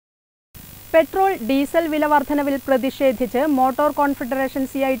 Petrol, diesel വില വർധനവിൽ പ്രതിഷേധിച്ച് മോട്ടോർ കോൺഫെഡറേഷൻ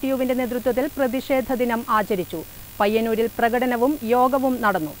CITU-വിന്റെ നേതൃത്വത്തിൽ പ്രതിഷേധ ദിനം ആചരിച്ചു. പയ്യന്നൂരിൽ പ്രകടനവും യോഗവും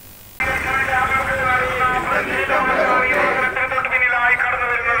നടന്നു.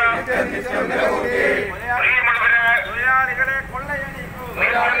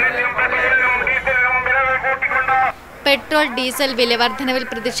 പെട്രോൾ, ഡീസൽ വില വർധനവിൽ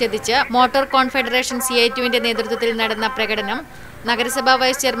പ്രതിഷേധിച്ച് മോട്ടോർ കോൺഫെഡറേഷൻ CITU-വിന്റെ നേതൃത്വത്തിൽ നടന്ന പ്രകടനം നഗരസഭാ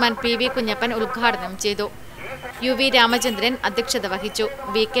വൈസ് ചെയർമാൻ PV കുഞ്ഞപ്പൻ ഉദ്ഘാടനം ചെയ്തു. UV രാമചന്ദ്രൻ അധ്യക്ഷത വഹിച്ചു.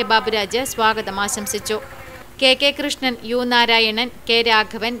 VK ബാബുരാജ് സ്വാഗതം ആശംസിച്ചു. KK Krishnan, U Narayanan, K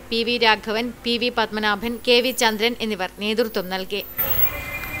Raghavan, PV Raghavan, PV Padmanabhan, KV ചന്ദ്രൻ എന്നിവർ നേതൃത്വം നൽകി.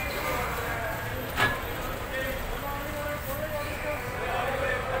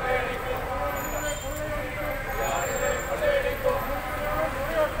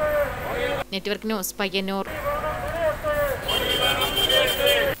 Network news Payyanur.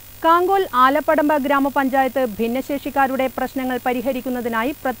 കാങ്കോൽ ആലപ്പടമ്പ് ഗ്രാമപഞ്ചായത്ത് ഭിന്നശേഷിക്കാരുടെ പ്രശ്നങ്ങൾ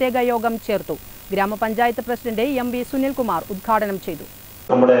പരിഹരിക്കുന്നതിനായി പ്രത്യേക യോഗം ചേർത്തു. ഗ്രാമപഞ്ചായത്ത് പ്രസിഡന്റ് MV സുനിൽകുമാർ ഉദ്ഘാടനം ചെയ്തു.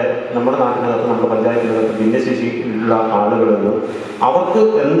 നമ്മുടെ നാട്ടിനകത്ത് നമ്മുടെ പഞ്ചായത്തിനകത്ത് ഭിന്നശേഷിയുള്ള ആളുകളെന്ന് അവർക്ക്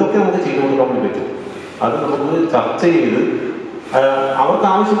എന്തൊക്കെ നമുക്ക് ചെയ്തു കൊടുക്കാൻ പറ്റും അത് നമുക്ക് ചർച്ച ചെയ്ത് അവർക്ക്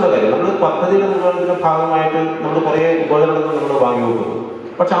ആവശ്യമുള്ള കാര്യം നമ്മൾ പദ്ധതിയുടെ നിർവഹണത്തിന്റെ ഭാഗമായിട്ട് നമ്മൾ കുറേ ഉപകരണങ്ങൾ നമ്മൾ വാങ്ങി കൊടുക്കും.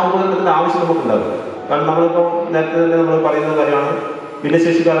 പക്ഷെ ആ ഉപകരണത്തിന്റെ ആവശ്യം നമുക്കുണ്ടാകും. കാരണം നമ്മളിപ്പോൾ നേരത്തെ തന്നെ നമ്മൾ പറയുന്ന കാര്യമാണ്,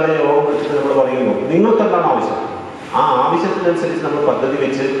 ഭിന്നശേഷിക്കാരുടെ യോഗം വിളിച്ചിട്ട് നമ്മൾ പറയുന്നു നിങ്ങൾക്ക് എന്താണ് ആവശ്യം, ആ ആവശ്യത്തിനനുസരിച്ച് നമ്മൾ പദ്ധതി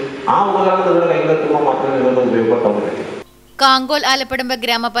വെച്ച് ആ ഉപകരണം നിങ്ങളുടെ കയ്യിലെത്തുമ്പോൾ മാത്രമേ നിങ്ങൾക്ക് ഉപയോഗപ്പെടുത്താൻ പറ്റൂ. കാങ്കോൽ ആലപ്പടമ്പ്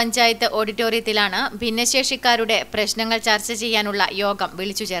ഗ്രാമപഞ്ചായത്ത് ഓഡിറ്റോറിയത്തിലാണ് ഭിന്നശേഷിക്കാരുടെ പ്രശ്നങ്ങൾ ചർച്ച ചെയ്യാനുള്ള യോഗം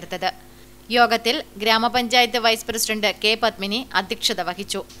വിളിച്ചു ചേർത്തത്. യോഗത്തിൽ ഗ്രാമപഞ്ചായത്ത് വൈസ് പ്രസിഡന്റ് K പത്മിനി അധ്യക്ഷത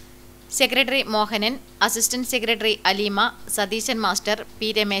വഹിച്ചു. Secretary Mohanan, assistant secretary Aleema, Satheesan master, P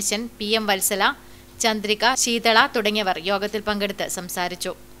Rameshan, PM Vatsala, Chandrika, ശീതള തുടങ്ങിയവർ യോഗത്തിൽ പങ്കെടുത്ത്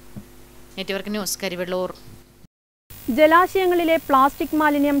സംസാരിച്ചു. Network news Karivellur. ജലാശയങ്ങളിലെ പ്ലാസ്റ്റിക്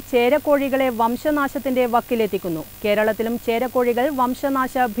മാലിന്യം ചേരക്കോഴികളെ വംശനാശത്തിന്റെ വക്കിലെത്തിക്കുന്നു. കേരളത്തിലും ചേരക്കോഴികൾ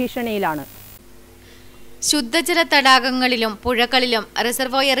വംശനാശ ഭീഷണിയിലാണ്. ശുദ്ധജല തടാകങ്ങളിലും പുഴകളിലും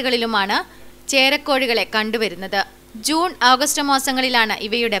റിസർവോയറുകളിലുമാണ് ചേരക്കോഴികളെ കണ്ടുവരുന്നത്. ജൂൺ, ഓഗസ്റ്റ് മാസങ്ങളിലാണ്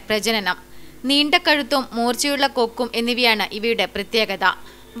ഇവയുടെ പ്രജനനം. നീണ്ട കഴുത്തും മൂർച്ചയുള്ള കൊക്കും എന്നിവയാണ് ഇവയുടെ പ്രത്യേകത.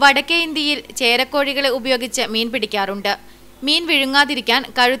 വടക്കേ ഇന്ത്യയിൽ ചേരക്കോഴികളെ ഉപയോഗിച്ച് മീൻ പിടിക്കാറുണ്ട്. മീൻ വിഴുങ്ങാതിരിക്കാൻ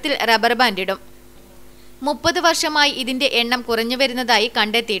കഴുത്തിൽ റബ്ബർ ബാൻഡ് ഇടും. 30 വർഷമായി ഇതിന്റെ എണ്ണം കുറഞ്ഞു വരുന്നതായി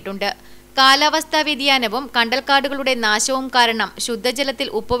കണ്ടെത്തിയിട്ടുണ്ട്. കാലാവസ്ഥാ വ്യതിയാനവും കണ്ടൽക്കാടുകളുടെ നാശവും കാരണം ശുദ്ധജലത്തിൽ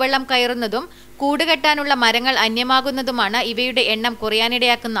ഉപ്പുവെള്ളം കയറുന്നതും കൂടുകെട്ടാനുള്ള മരങ്ങൾ അന്യമാകുന്നതുമാണ് ഇവയുടെ എണ്ണം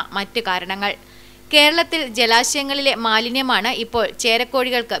കുറയാനിടയാക്കുന്ന മറ്റു കാരണങ്ങൾ. കേരളത്തിൽ ജലാശയങ്ങളിലെ മാലിന്യമാണ് ഇപ്പോൾ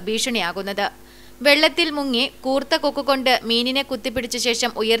ചേരക്കോഴികൾക്ക് ഭീഷണിയാകുന്നത്. വെള്ളത്തിൽ മുങ്ങി കൂർത്ത കൊക്കുകൊണ്ട് മീനിനെ കുത്തിപ്പിടിച്ച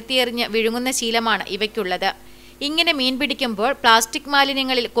ശേഷം ഉയർത്തിയെറിഞ്ഞ് വിഴുങ്ങുന്ന ശീലമാണ് ഇവയ്ക്കുള്ളത്. ഇങ്ങനെ മീൻ പിടിക്കുമ്പോൾ പ്ലാസ്റ്റിക്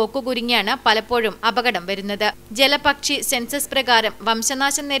മാലിന്യങ്ങളിൽ കൊക്കു കുരുങ്ങിയാണ് പലപ്പോഴും അപകടം വരുന്നത്. ജലപക്ഷി സെൻസസ് പ്രകാരം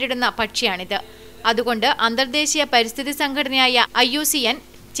വംശനാശം നേരിടുന്ന പക്ഷിയാണിത്. അതുകൊണ്ട് അന്തർദേശീയ പരിസ്ഥിതി സംഘടനയായ IUCN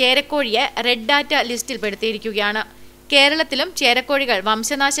ചേരക്കോഴിയെ റെഡ് ഡാറ്റ ലിസ്റ്റിൽ പെടുത്തിയിരിക്കുകയാണ്. കേരളത്തിലും ചേരക്കോഴികൾ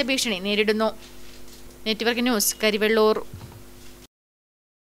വംശനാശ ഭീഷണി നേരിടുന്നു. Network news Karivellur.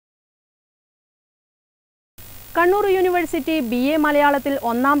 Kannur university BA മലയാളത്തിൽ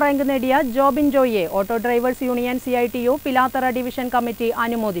 1ാം റാങ്ക് നേടിയ Jobin ജോയിയെ auto drivers union CITU Pilathara division committee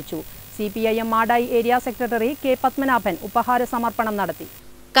അനുമോദിച്ചു. CPIM Madayi area secretary K Padmanabhan ഉപഹാര സമർപ്പണം നടത്തി.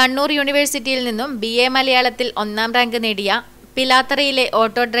 കണ്ണൂർ യൂണിവേഴ്സിറ്റിയിൽ നിന്നും BA മലയാളത്തിൽ 1ാം റാങ്ക് നേടിയ പിലാത്തറയിലെ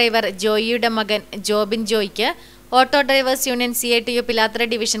ഓട്ടോ ഡ്രൈവർ ജോയിയുടെ മകൻ Jobin ജോയിക്ക് auto drivers union CITU Pilathara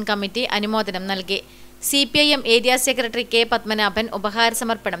division committee അനുമോദനം നൽകി. CPIM area secretary K Padmanabhan ഉപഹാര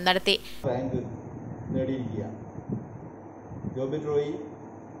സമർപ്പണം നടത്തി. ജോബിൻ റോയി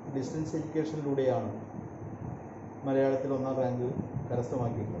ഡിസ്റ്റൻസ് എഡ്യൂക്കേഷനിലൂടെയാണ് മലയാളത്തിൽ 1ാം റാങ്ക്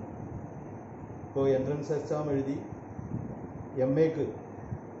കരസ്ഥമാക്കിയിട്ടുള്ളത്. ഇപ്പോൾ എൻട്രൻസ് എക്സാം എഴുതി MAക്ക്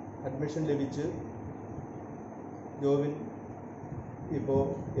അഡ്മിഷൻ ലഭിച്ച് ജോബിൻ ഇപ്പോൾ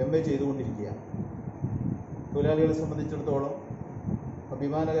MA ചെയ്തുകൊണ്ടിരിക്കുകയാണ്. തൊഴിലാളികളെ സംബന്ധിച്ചിടത്തോളം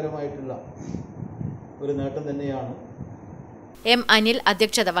അഭിമാനകരമായിട്ടുള്ള ഒരു നേട്ടം തന്നെയാണ്. M അനിൽ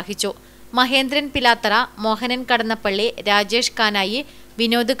അധ്യക്ഷത വഹിച്ചു. മഹേന്ദ്രൻ പിലാത്തറ, മോഹനൻ കടന്നപ്പള്ളി, രാജേഷ് കാനായി,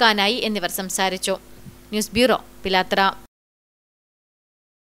 വിനോദ് കാനായി എന്നിവർ സംസാരിച്ചു. News bureau, Pilathara.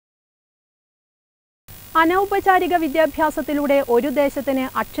 അനൗപചാരിക വിദ്യാഭ്യാസത്തിലൂടെ ഒരു ദേശത്തിന്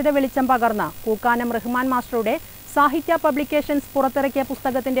അക്ഷരവെളിച്ചം പകർന്ന കൂക്കാനം റഹ്മാൻ മാസ്റ്ററുടെ സാഹിത്യ പബ്ലിക്കേഷൻസ് പുറത്തിറക്കിയ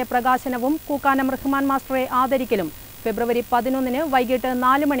പുസ്തകത്തിന്റെ പ്രകാശനവും കൂക്കാനം റഹ്മാൻ മാസ്റ്ററെ ആദരിക്കലും ഫെബ്രുവരി 11 വൈകിട്ട്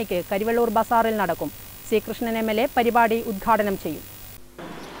 4 മണിക്ക് കരിവെള്ളൂർ ബസാറിൽ നടക്കും. C. കൃഷ്ണൻ MLA പരിപാടി ഉദ്ഘാടനം ചെയ്യും.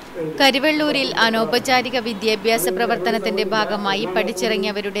 കരിവെള്ളൂരിൽ അനൗപചാരിക വിദ്യാഭ്യാസ പ്രവർത്തനത്തിന്റെ ഭാഗമായി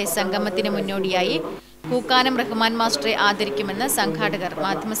പഠിച്ചിറങ്ങിയവരുടെ സംഗമത്തിന് മുന്നോടിയായി കൂക്കാനം റഹ്മാൻ മാസ്റ്ററെ ആദരിക്കുമെന്ന് സംഘാടകർ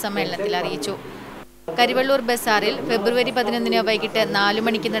മാധ്യമസമ്മേളനത്തിൽ അറിയിച്ചു. കരിവെള്ളൂർ ബസാറിൽ ഫെബ്രുവരി 11 വൈകിട്ട് 4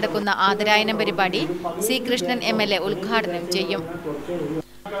 മണിക്ക് നടക്കുന്ന ആദരായനം പരിപാടി C. കൃഷ്ണൻ MLA ഉദ്ഘാടനം ചെയ്യും.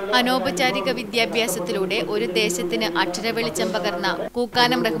 അനൗപചാരിക വിദ്യാഭ്യാസത്തിലൂടെ ഒരു ദേശത്തിന് അക്ഷരവെളിച്ചം പകർന്ന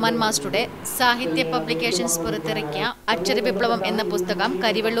കൂക്കാനം റഹ്മാൻ മാസ്റ്ററുടെ സാഹിത്യ പബ്ലിക്കേഷൻസ് പുറത്തിറക്കിയ അക്ഷരവിപ്ലവം എന്ന പുസ്തകം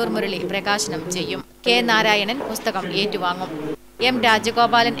കരിവെള്ളൂർ മുരളി പ്രകാശനം ചെയ്യും. K. നാരായണൻ പുസ്തകം ഏറ്റുവാങ്ങും. M.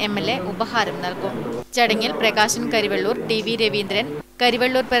 രാജഗോപാലൻ MLA ഉപഹാരം നൽകും. ചടങ്ങിൽ പ്രകാശൻ കരിവെള്ളൂർ, ടി.വി. രവീന്ദ്രൻ,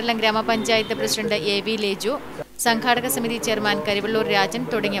 കരിവെള്ളൂർ പെരളം ഗ്രാമപഞ്ചായത്ത് പ്രസിഡന്റ് എ.വി. ലേജു, സംഘാടക സമിതി ചെയർമാൻ കരിവെള്ളൂർ രാജൻ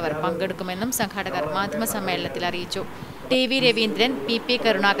തുടങ്ങിയവർ പങ്കെടുക്കുമെന്നും സംഘാടകർ മാധ്യമസമ്മേളനത്തിൽ അറിയിച്ചു. ടി.വി. രവീന്ദ്രൻ, പി.പി.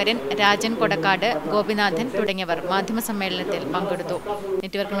 കരുണാകരൻ, രാജൻ കൊടക്കാട്, ഗോപിനാഥൻ തുടങ്ങിയവർ മാധ്യമസമ്മേളനത്തിൽ പങ്കെടുത്തു.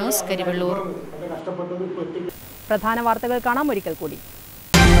 Network news, Karivellur. പ്രധാന വാർത്തകൾ കാണാം ഒരിക്കൽ കൂടി.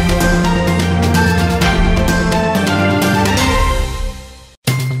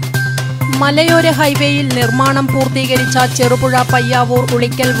 മലയോര ഹൈവേയിൽ നിർമ്മാണം പൂർത്തീകരിച്ച ചെറുപുഴ പയ്യാവൂർ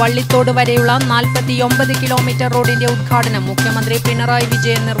ഉളിക്കൽ വള്ളിത്തോട് വരെയുള്ള 49 കിലോമീറ്റർ റോഡിന്റെ ഉദ്ഘാടനം മുഖ്യമന്ത്രി പിണറായി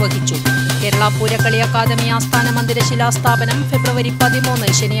വിജയൻ നിർവഹിച്ചു. കേരള പൂരക്കളി അക്കാദമി ആസ്ഥാന മന്ദിര ശിലാസ്ഥാപനം ഫെബ്രുവരി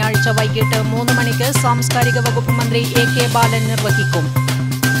 13 ശനിയാഴ്ച വൈകിട്ട് 3 മണിക്ക് സാംസ്കാരിക വകുപ്പ് മന്ത്രി എ.കെ. ബാലൻ നിർവഹിക്കും.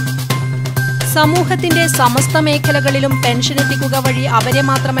 സമൂഹത്തിന്റെ സമസ്ത മേഖലകളിലും പെൻഷൻ എത്തിക്കുക വഴി അവരെ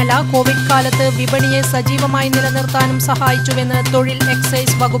മാത്രമല്ല കോവിഡ് കാലത്ത് വിപണിയെ സജീവമായി നിലനിർത്താനും സഹായിച്ചുവെന്ന് തൊഴിൽ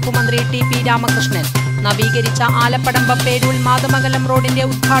എക്സൈസ് വകുപ്പ് മന്ത്രി ടി.പി. രാമകൃഷ്ണൻ. നവീകരിച്ച ആലപ്പടമ്പ പേരൂൽ മാതമംഗലം റോഡിന്റെ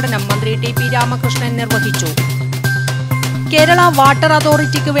ഉദ്ഘാടനം മന്ത്രി ടി.പി. രാമകൃഷ്ണൻ നിർവഹിച്ചു. കേരള വാട്ടർ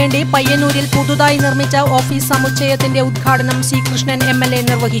അതോറിറ്റിക്ക് വേണ്ടി പയ്യന്നൂരിൽ പുതുതായി നിർമ്മിച്ച ഓഫീസ് സമുച്ചയത്തിന്റെ ഉദ്ഘാടനം ശ്രീകൃഷ്ണൻ എം.എൽ.എ.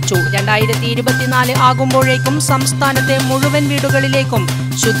 നിർവഹിച്ചു. 2024 ആകുമ്പോഴേക്കും സംസ്ഥാനത്തെ മുഴുവൻ വീടുകളിലേക്കും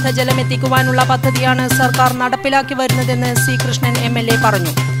ശുദ്ധജലം എത്തിക്കുവാനുള്ള പദ്ധതിയാണ് സർക്കാർ നടപ്പിലാക്കി വരുന്നതെന്ന് ശ്രീകൃഷ്ണൻ എം.എൽ.എ.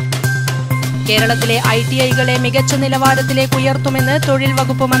 പറഞ്ഞു. കേരളത്തിലെ ITIകളെ മികച്ച നിലവാരത്തിലേക്ക് ഉയർത്തുമെന്ന് തൊഴിൽ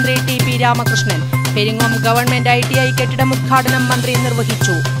വകുപ്പ് മന്ത്രി TP. Ramakrishnan. Peringome government ITI കെട്ടിടം ഉദ്ഘാടനം മന്ത്രി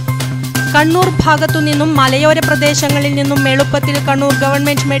നിർവഹിച്ചു. കണ്ണൂർ ഭാഗത്തുനിന്നും മലയോര പ്രദേശങ്ങളിൽ നിന്നും എളുപ്പത്തിൽ Kannur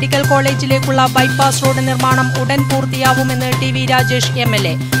government medical കോളേജിലേക്കുള്ള bypass road നിർമ്മാണം ഉടൻ പൂർത്തിയാവുമെന്ന് ടി.വി. രാജേഷ്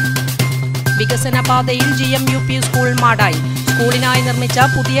എം.എൽ.എ. വികസന പാതയിൽ GMUP സ്കൂൾ മാടായി. സ്കൂളിനായി നിർമ്മിച്ച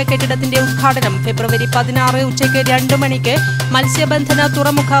പുതിയ കെട്ടിടത്തിന്റെ ഉദ്ഘാടനം ഫെബ്രുവരി 16 ഉച്ചയ്ക്ക് 2 മണിക്ക് മത്സ്യബന്ധന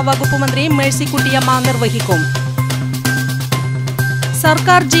തുറമുഖ വകുപ്പ് മന്ത്രി മേഴ്സിക്കുട്ടിയമ്മ നിർവഹിക്കും.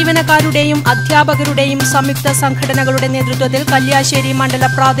 സർക്കാർ ജീവനക്കാരുടെയും അധ്യാപകരുടെയും സംയുക്ത സംഘടനകളുടെ നേതൃത്വത്തിൽ കല്യാശ്ശേരി മണ്ഡല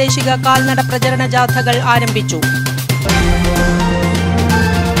പ്രാദേശിക കാൽനട പ്രചരണ ജാഥകൾ ആരംഭിച്ചു.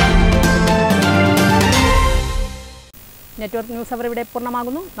 നെറ്റ്വർക്ക് ന്യൂസ് അവർ ഇവിടെ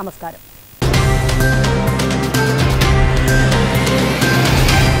പൂർണ്ണമാകുന്നു. നമസ്കാരം.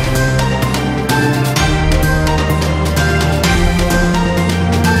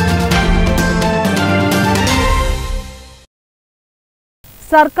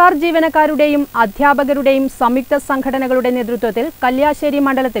 സർക്കാർ ജീവനക്കാരുടെയും അധ്യാപകരുടെയും സംയുക്ത സംഘടനകളുടെ നേതൃത്വത്തിൽ കല്യാശ്ശേരി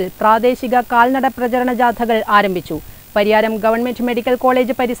മണ്ഡലത്തിൽ പ്രാദേശിക കാൽനട പ്രചരണ ജാഥകൾ ആരംഭിച്ചു. പരിയാരം ഗവൺമെന്റ് മെഡിക്കൽ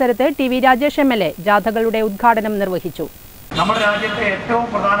കോളേജ് പരിസരത്ത് ടി.വി. രാജേഷ് എം.എൽ.എ. ജാഥകളുടെ ഉദ്ഘാടനം നിർവഹിച്ചു. നമ്മുടെ രാജ്യത്തെ ഏറ്റവും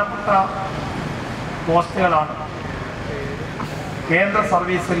പ്രധാനപ്പെട്ട പോസ്റ്റുകളാണ് കേന്ദ്ര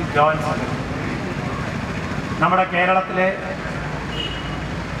സർവീസിൽ ജോയിൻ ചെയ്യുന്നത്. നമ്മുടെ കേരളത്തിലെ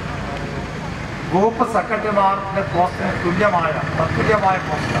ഗ്രൂപ്പ് സെക്രട്ടറിമാരുടെ പോസ്റ്റിന് തത്തുല്യമായ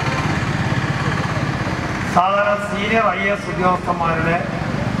പോസ്റ്റാണ്. സാധാരണ സീനിയർ IAS ഉദ്യോഗസ്ഥന്മാരുടെ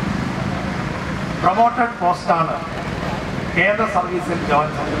പ്രൊമോട്ടഡ് പോസ്റ്റാണ് കേന്ദ്ര സർവീസിൽ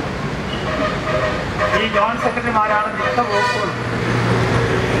ജോയിൻ ചെയ്യുന്നത്. ഈ ജോയിന്റ് സെക്രട്ടറിമാരാണ് മിക്ക വകുപ്പുകളും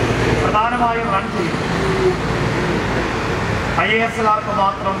പ്രധാനമായും റൺ ചെയ്യുന്നത്. IASകാർക്ക്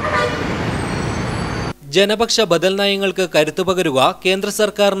മാത്രം ജനപക്ഷ ബദൽ നയങ്ങൾക്ക് കരുത്തു പകരുക, കേന്ദ്ര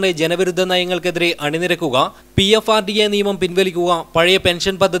സർക്കാരിന്റെ ജനവിരുദ്ധ നയങ്ങൾക്കെതിരെ അണിനിരക്കുക, PFRDA നിയമം പിൻവലിക്കുക, പഴയ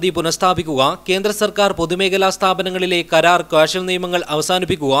പെൻഷൻ പദ്ധതി പുനഃസ്ഥാപിക്കുക, കേന്ദ്ര സർക്കാർ പൊതുമേഖലാ സ്ഥാപനങ്ങളിലെ കരാർ കാശൽ നിയമങ്ങൾ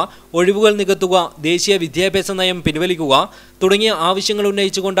അവസാനിപ്പിക്കുക, ഒഴിവുകൾ നികത്തുക, ദേശീയ വിദ്യാഭ്യാസ നയം പിൻവലിക്കുക തുടങ്ങിയ ആവശ്യങ്ങൾ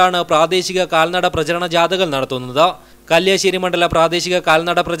ഉന്നയിച്ചുകൊണ്ടാണ് പ്രാദേശിക കാൽനട പ്രചരണ ജാഥകൾ നടത്തുന്നത്. കല്യാശ്ശേരി മണ്ഡല പ്രാദേശിക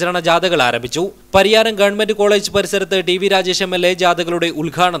കാൽനട പ്രചരണ ജാഥകൾ ആരംഭിച്ചു. പരിയാരം ഗവൺമെന്റ് കോളേജ് പരിസരത്ത് ടി.വി. രാജേഷ് എം.എൽ.എ. ജാഥകളുടെ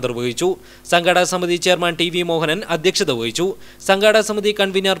ഉദ്ഘാടനം നിർവഹിച്ചു. സംഘാടക സമിതി ചെയർമാൻ ടി.വി. മോഹനൻ അധ്യക്ഷത വഹിച്ചു. സംഘാടക സമിതി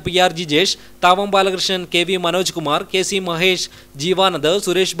convener PR Jijesh, Thavam Balakrishnan, KV Manoj Kumar, KC Mahesh, Jeevanand,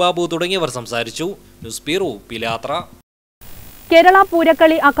 Suresh Babu തുടങ്ങിയവർ സംസാരിച്ചു. ന്യൂസ് ബ്യൂറോ, പിലാത്ര. കേരള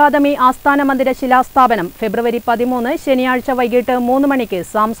പൂരക്കളി അക്കാദമി ആസ്ഥാന മന്ദിര ശിലാസ്ഥാപനം ഫെബ്രുവരി 13 ശനിയാഴ്ച വൈകിട്ട് 3 മണിക്ക്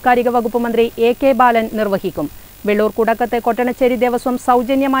സാംസ്കാരിക വകുപ്പ് മന്ത്രി എ.കെ. ബാലൻ നിർവഹിക്കും. വെള്ളൂർ കുടക്കത്ത് കൊട്ടണച്ചേരി ദേവസ്വം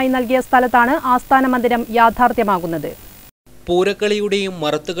സൗജന്യമായി നൽകിയ സ്ഥലത്താണ് ആസ്ഥാന മന്ദിരം യാഥാർത്ഥ്യമാകുന്നത്. പൂരക്കളിയുടെയും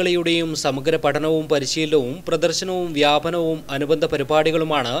മറത്തുകളിയുടെയും സമഗ്ര പഠനവും പരിശീലനവും പ്രദർശനവും വ്യാപനവും അനുബന്ധ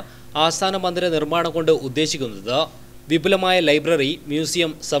പരിപാടികളുമാണ് ആസ്ഥാന മന്ദിര നിർമ്മാണം കൊണ്ട് ഉദ്ദേശിക്കുന്നത്. വിപുലമായ ലൈബ്രറി,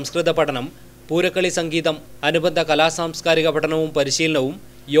 മ്യൂസിയം, സംസ്കൃത പഠനം, പൂരക്കളി സംഗീതം, അനുബന്ധ കലാസാംസ്കാരിക പഠനവും പരിശീലനവും,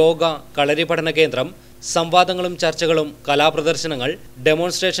 യോഗ, കളരി പഠന കേന്ദ്രം, സംവാദങ്ങളും ചർച്ചകളും, കലാപ്രദർശനങ്ങൾ,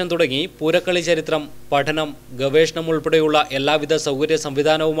 ഡെമോൺസ്ട്രേഷൻ തുടങ്ങി പൂരക്കളി ചരിത്രം, പഠനം, ഗവേഷണം ഉൾപ്പെടെയുള്ള എല്ലാവിധ സൗകര്യ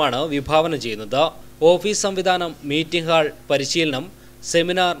സംവിധാനവുമാണ് വിഭാവനം ചെയ്യുന്നത്. ഓഫീസ് സംവിധാനം, മീറ്റിംഗ് ഹാൾ, പരിശീലനം,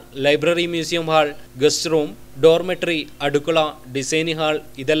 seminar, library, museum hall, guest room, dormitory, അടുക്കള, ഡിസൈനിങ് ഹാൾ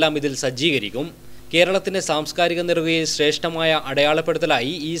ഇതെല്ലാം ഇതിൽ സജ്ജീകരിക്കും. കേരളത്തിന്റെ സാംസ്കാരിക നെറുകയിൽ ശ്രേഷ്ഠമായ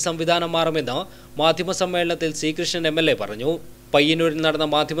അടയാളപ്പെടുത്തലായി ഈ സംവിധാനം മാറുമെന്ന് മാധ്യമസമ്മേളനത്തിൽ സി കൃഷ്ണൻ MLA പറഞ്ഞു. പയ്യന്നൂരിൽ നടന്ന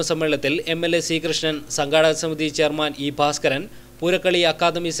മാധ്യമസമ്മേളനത്തിൽ MLA സി കൃഷ്ണൻ, സംഘാടക സമിതി chairman E Bhaskaran, Poorakkali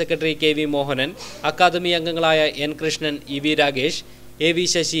academy secretary KV Mohanan, academy അംഗങ്ങളായ N Krishnan, EV Ragesh, AV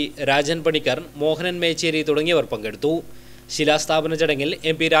Sasi, Rajan Panicker, Mohanan Mecheri തുടങ്ങിയവർ പങ്കെടുത്തു. ശിലാസ്ഥാപന ചടങ്ങിൽ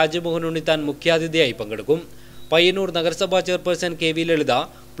MP രാജമോഹൻ ഉണ്ണിത്താൻ മുഖ്യാതിഥിയായി പങ്കെടുക്കും. പയ്യന്നൂർ നഗരസഭാ ചെയർപേഴ്സൺ KV ലളിത,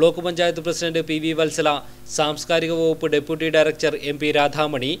 block panchayat president PV Vatsala, സാംസ്കാരിക വകുപ്പ് deputy director MP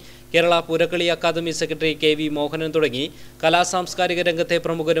Radhamani, Kerala Poorakkali academy secretary KV Mohanan തുടങ്ങി കലാസാംസ്കാരിക രംഗത്തെ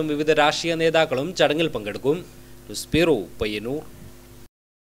പ്രമുഖരും വിവിധ രാഷ്ട്രീയ നേതാക്കളും ചടങ്ങിൽ പങ്കെടുക്കും. News bureau, Payyanur.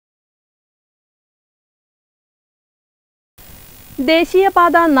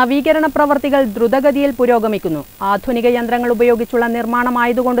 ദേശീയപാത നവീകരണ പ്രവർത്തികൾ ദ്രുതഗതിയിൽ പുരോഗമിക്കുന്നു. ആധുനിക യന്ത്രങ്ങൾ ഉപയോഗിച്ചുള്ള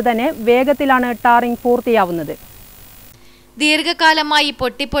നിർമ്മാണമായതുകൊണ്ട് തന്നെ വേഗത്തിലാണ് ടാറിംഗ് പൂർത്തിയാവുന്നത്. ദീർഘകാലമായി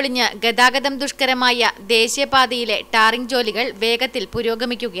പൊട്ടിപ്പൊളിഞ്ഞ് ഗതാഗതം ദുഷ്കരമായ ദേശീയപാതയിലെ ടാറിംഗ് ജോലികൾ വേഗത്തിൽ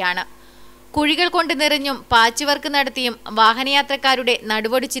പുരോഗമിക്കുകയാണ്. കുഴികൾ കൊണ്ട് നിറഞ്ഞും പാച്ച് വർക്ക് നടത്തിയും വാഹനയാത്രക്കാരുടെ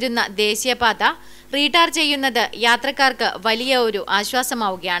നടുവൊടിച്ചിരുന്ന ദേശീയപാത റീടാർ ചെയ്യുന്നത് യാത്രക്കാർക്ക് വലിയ ഒരു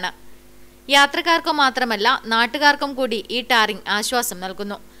ആശ്വാസമാവുകയാണ്. യാത്രക്കാർക്കു മാത്രമല്ല നാട്ടുകാർക്കും കൂടി ഈ ടാറിംഗ് ആശ്വാസം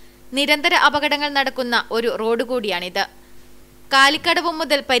നൽകുന്നു. നിരന്തര അപകടങ്ങൾ നടക്കുന്ന ഒരു റോഡ് കൂടിയാണിത്. കാലിക്കടവ്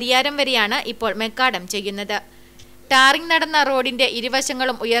മുതൽ പരിയാരം വരെയാണ് ഇപ്പോൾ മെക്കാഡം ചെയ്യുന്നത്. ടാറിംഗ് നടന്ന റോഡിന്റെ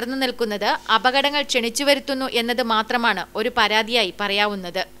ഇരുവശങ്ങളും ഉയർന്നു നിൽക്കുന്നത് അപകടങ്ങൾ ക്ഷണിച്ചു വരുത്തുന്നു എന്നത് മാത്രമാണ് ഒരു പരാതിയായി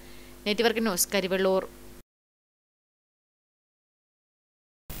പറയാവുന്നത്. Network news, Karivellur.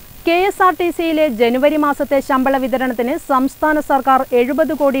 KSRTCയിലെ ജനുവരി മാസത്തെ ശമ്പള വിതരണത്തിന് സംസ്ഥാന സർക്കാർ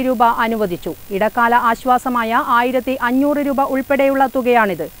 70 കോടി രൂപ അനുവദിച്ചു. ഇടക്കാല ആശ്വാസമായ 1500 രൂപ ഉൾപ്പെടെയുള്ള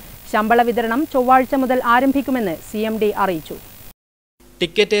തുകയാണിത്. ശമ്പള വിതരണം ചൊവ്വാഴ്ച മുതൽ ആരംഭിക്കുമെന്ന് CMD അറിയിച്ചു.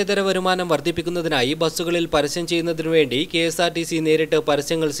 ടിക്കറ്റേതര വരുമാനം വർദ്ധിപ്പിക്കുന്നതിനായി ബസ്സുകളിൽ പരസ്യം ചെയ്യുന്നതിനു വേണ്ടി KSRTC നേരിട്ട്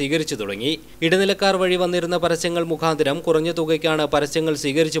പരസ്യങ്ങൾ സ്വീകരിച്ചു തുടങ്ങി. ഇടനിലക്കാർ വഴി വന്നിരുന്ന പരസ്യങ്ങൾ മുഖാന്തരം കുറഞ്ഞ തുകയ്ക്കാണ് പരസ്യങ്ങൾ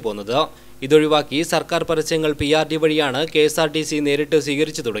സ്വീകരിച്ചു പോകുന്നത്. ഇതൊഴിവാക്കി സർക്കാർ പരസ്യങ്ങൾ PRD വഴിയാണ് KSRTC നേരിട്ട്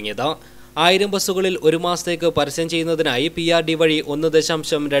സ്വീകരിച്ചു തുടങ്ങിയത്. 1000 ബസ്സുകളിൽ ഒരു മാസത്തേക്ക് പരസ്യം ചെയ്യുന്നതിനായി PRD വഴി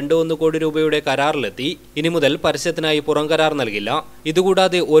 1.21 കോടി രൂപയുടെ കരാറിലെത്തി. ഇനി മുതൽ പരസ്യത്തിനായി പുറം കരാർ നൽകില്ല.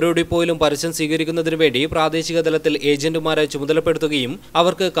 ഇതുകൂടാതെ ഓരോ ഡിപ്പോയിലും പരസ്യം സ്വീകരിക്കുന്നതിനു വേണ്ടി പ്രാദേശിക തലത്തിൽ ഏജന്റുമാരെ ചുമതലപ്പെടുത്തുകയും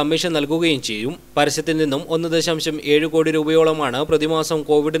അവർക്ക് കമ്മീഷൻ നൽകുകയും ചെയ്യും. പരസ്യത്തിൽ നിന്നും 1.7 കോടി രൂപയോളമാണ് പ്രതിമാസം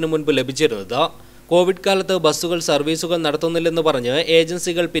കോവിഡിന് മുൻപ് ലഭിച്ചിരുന്നത്. കോവിഡ് കാലത്ത് ബസ്സുകൾ സർവീസുകൾ നടത്തുന്നില്ലെന്ന് പറഞ്ഞ്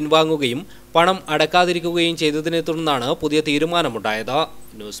ഏജൻസികൾ പിൻവാങ്ങുകയും പണം അടക്കാതിരിക്കുകയും ചെയ്തതിനെ തുടർന്നാണ് പുതിയ തീരുമാനമുണ്ടായത്.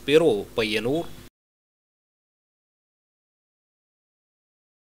 News bureau, Payyanur.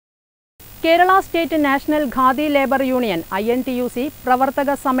 Kerala state national khadi labour union INTUC പ്രവർത്തക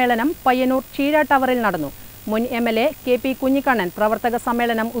സമ്മേളനം പയ്യന്നൂർ ക്ഷീര ടവറിൽ നടന്നു. മുൻ MLA KP കുഞ്ഞിക്കണ്ണൻ പ്രവർത്തക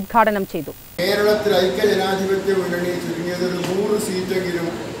സമ്മേളനം ഉദ്ഘാടനം ചെയ്തു. കേരളത്തിൽ ഐക്യജനാധിപത്യ മുന്നണി ചുരുങ്ങിയത് 100 സീറ്റെങ്കിലും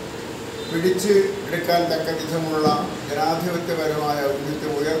പിടിച്ച് എടുക്കാൻ തക്ക വിധമുള്ള ജനാധിപത്യപരമായ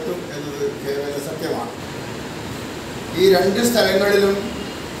ഔന്നിത്യം ഉയർത്തും എന്നത് കേവല സത്യമാണ്. ഈ 2 സ്ഥലങ്ങളിലും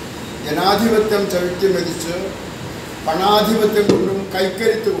ജനാധിപത്യം ചവിട്ടി മെതിച്ച് പണാധിപത്യം കൊണ്ടും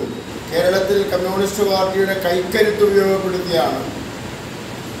കൈക്കരുത്ത് കൊണ്ടും കേരളത്തിൽ കമ്മ്യൂണിസ്റ്റ് പാർട്ടിയുടെ കൈക്കരുത്ത് ഉപയോഗപ്പെടുത്തിയാണ്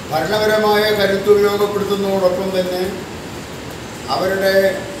ഭരണപരമായ കരുത്ത് ഉപയോഗപ്പെടുത്തുന്നതോടൊപ്പം തന്നെ അവരുടെ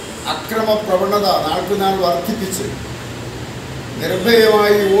അക്രമ പ്രവണത നാൾക്കുനാൾ വർദ്ധിപ്പിച്ച്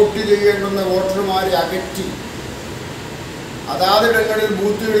നിർഭയമായി വോട്ട് ചെയ്യേണ്ടുന്ന വോട്ടർമാരെ അകറ്റി അതാതിടങ്ങളിൽ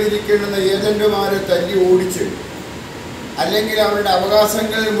ബൂത്തുകളിലിരിക്കേണ്ടുന്ന ഏജന്റുമാരെ തല്ലി ഓടിച്ച് അല്ലെങ്കിൽ അവരുടെ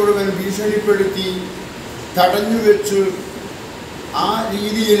അവകാശങ്ങൾ മുഴുവൻ ഭീഷണിപ്പെടുത്തി തടഞ്ഞുവെച്ച് ആ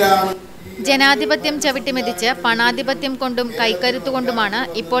രീതിയിലാണ് ജനാധിപത്യം ചവിട്ടിമെതിച്ച് പണാധിപത്യം കൊണ്ടും കൈക്കരുത്തുകൊണ്ടുമാണ്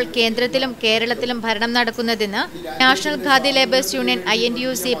ഇപ്പോൾ കേന്ദ്രത്തിലും കേരളത്തിലും ഭരണം നടക്കുന്നതെന്ന് national khadi labours union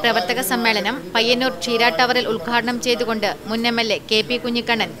INTUC പ്രവർത്തക സമ്മേളനം പയ്യന്നൂർ ക്ഷീര ടവറിൽ ഉദ്ഘാടനം ചെയ്തുകൊണ്ട് മുൻ MLA KP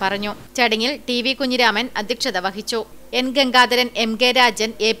കുഞ്ഞിക്കണ്ണൻ പറഞ്ഞു. ചടങ്ങിൽ TV കുഞ്ഞിരാമൻ അധ്യക്ഷത വഹിച്ചു. N Gangadharan, MK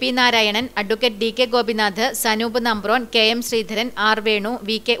Rajan, AP Narayanan, advocate DK Gopinath, Sanoop Nambron, KM Sreedharan, R Venu,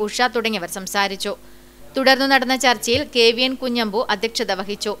 VK Usha തുടങ്ങിയവർ സംസാരിച്ചു. തുടർന്നു നടന്ന ചർച്ചയിൽ KVN കുഞ്ഞമ്പു അധ്യക്ഷത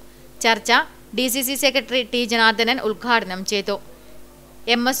വഹിച്ചു. ചർച്ച DCC സെക്രട്ടറി T ജനാർദ്ദനൻ ഉദ്ഘാടനം ചെയ്തു.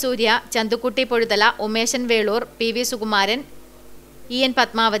 MS സൂര്യ, Chandukutty Pozhuthala, Umeshan Velur, PV Sukumaran, EN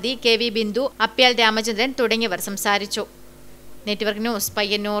Padmavati, KV Bindu, അപ്യാൽ Ramachandran തുടങ്ങിയവർ സംസാരിച്ചു. Network news,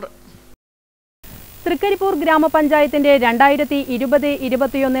 Payyanur. തൃക്കരിപ്പൂർ ഗ്രാമപഞ്ചായത്തിന്റെ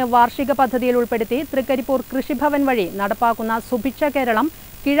 2020-21 വാർഷിക പദ്ധതിയിൽ ഉൾപ്പെടുത്തി തൃക്കരിപ്പൂർ കൃഷിഭവൻ വഴി നടപ്പാക്കുന്ന സുഭിക്ഷ കേരളം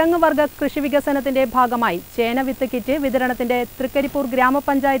കിഴങ്ങുവർഗ കൃഷി വികസനത്തിന്റെ ഭാഗമായി ചേനവിത്ത് കിറ്റ് വിതരണത്തിന്റെ തൃക്കരിപ്പൂർ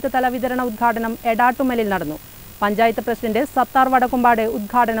ഗ്രാമപഞ്ചായത്ത് തല വിതരണ ഉദ്ഘാടനം എടാട്ടുമലിൽ നടന്നു. പഞ്ചായത്ത് പ്രസിഡന്റ് സത്താർ വടക്കുംപാട്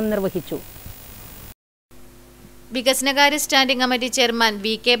ഉദ്ഘാടനം നിർവഹിച്ചു. വികസനകാര്യ സ്റ്റാൻഡിംഗ് കമ്മിറ്റി ചെയർമാൻ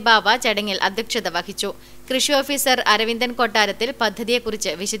VK ബാവ ചടങ്ങിൽ അധ്യക്ഷത വഹിച്ചു. കൃഷി ഓഫീസർ അരവിന്ദൻ കൊട്ടാരത്തിൽ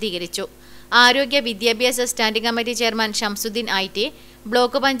പദ്ധതിയെക്കുറിച്ച് വിശദീകരിച്ചു. ആരോഗ്യ വിദ്യാഭ്യാസ standing committee chairman Shamsuddin IT,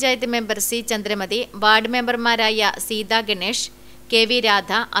 block panchayat member C Chandramathi, ward മെമ്പർമാരായ സീത ഗണേഷ്, KV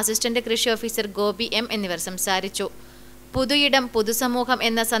രാധ, അസിസ്റ്റന്റ് കൃഷി ഓഫീസർ ഗോപി M എന്നിവർ സംസാരിച്ചു. പുതുയിടം പൊതുസമൂഹം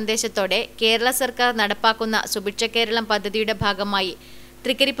എന്ന സന്ദേശത്തോടെ കേരള സർക്കാർ നടപ്പാക്കുന്ന സുഭിക്ഷ കേരളം പദ്ധതിയുടെ ഭാഗമായി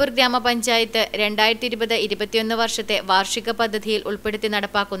തൃക്കരിപ്പൂർ ഗ്രാമപഞ്ചായത്ത് 2020-21 വർഷത്തെ വാർഷിക പദ്ധതിയിൽ ഉൾപ്പെടുത്തി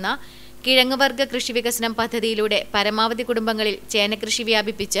നടപ്പാക്കുന്ന കിഴങ്ങുവർഗ കൃഷി വികസനം പദ്ധതിയിലൂടെ പരമാവധി കുടുംബങ്ങളിൽ ചേനകൃഷി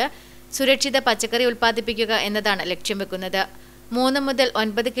വ്യാപിപ്പിച്ച് സുരക്ഷിത പച്ചക്കറി ഉൽപ്പാദിപ്പിക്കുക എന്നതാണ് ലക്ഷ്യം വെക്കുന്നത്. 3 മുതൽ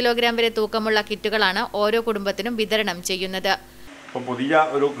 9 കിലോഗ്രാം വരെ തൂക്കമുള്ള കിറ്റുകളാണ് ഓരോ കുടുംബത്തിനും വിതരണം ചെയ്യുന്നത്. ഇപ്പോൾ പുതിയ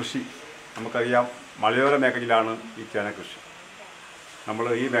ഒരു കൃഷി നമുക്കറിയാം, മലയോര മേഖലയിലാണ് ഈ ചേന കൃഷി. നമ്മൾ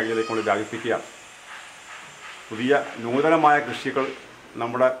ഈ മേഖലയിലേക്ക് വ്യാപിപ്പിക്കുകയാണ്. പുതിയ നൂതനമായ കൃഷികൾ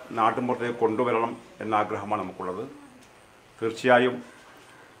നമ്മുടെ നാട്ടിൻപുറത്തേക്ക് കൊണ്ടുവരണം എന്ന ആഗ്രഹമാണ് നമുക്കുള്ളത്. തീർച്ചയായും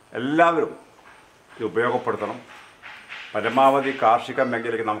എല്ലാവരും ഇത് ഉപയോഗപ്പെടുത്തണം. പരമാവധി കാർഷിക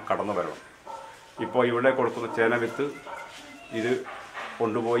മേഖലയിലേക്ക് നാം കടന്നു വരണം. ഇപ്പോൾ ഇവിടെ കൊടുക്കുന്ന ചേന വിത്ത് ഇത്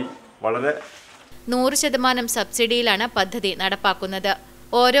കൊണ്ടുപോയി വളരെ 100% സബ്സിഡിയിലാണ് പദ്ധതി നടപ്പാക്കുന്നത്.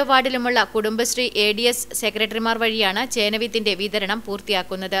 ഓരോ വാർഡിലുമുള്ള കുടുംബശ്രീ ADS സെക്രട്ടറിമാർ വഴിയാണ് ചേനവിത്തിന്റെ വിതരണം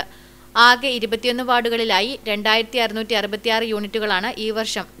പൂർത്തിയാക്കുന്നത്. ആകെ 21 വാർഡുകളിലായി 2666 യൂണിറ്റുകളാണ് ഈ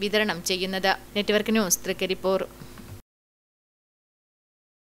വർഷം വിതരണം ചെയ്യുന്നത്. Network news, Trikaripur.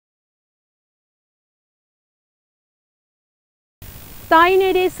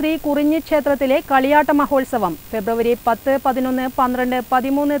 തായ്നേരി ശ്രീ കുറിഞ്ഞി ക്ഷേത്രത്തിലെ കളിയാട്ട മഹോത്സവം ഫെബ്രുവരി 10, 11, 12,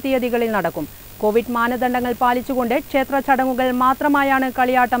 13 തീയതികളിൽ നടക്കും. കോവിഡ് മാനദണ്ഡങ്ങൾ പാലിച്ചുകൊണ്ട് ക്ഷേത്ര ചടങ്ങുകൾ മാത്രമായാണ്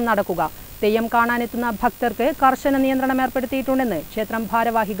കളിയാട്ടം നടക്കുക. തെയ്യം കാണാനെത്തുന്ന ഭക്തർക്ക് കർശന നിയന്ത്രണം ഏർപ്പെടുത്തിയിട്ടുണ്ടെന്ന് ക്ഷേത്രം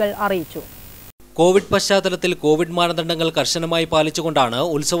ഭാരവാഹികൾ അറിയിച്ചു. കോവിഡ് പശ്ചാത്തലത്തിൽ കോവിഡ് മാനദണ്ഡങ്ങൾ കർശനമായി പാലിച്ചുകൊണ്ടാണ്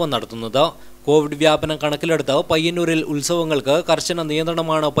ഉത്സവം നടത്തുന്നത്. കോവിഡ് വ്യാപനം കണക്കിലെടുത്ത് പയ്യന്നൂരിൽ ഉത്സവങ്ങൾക്ക് കർശന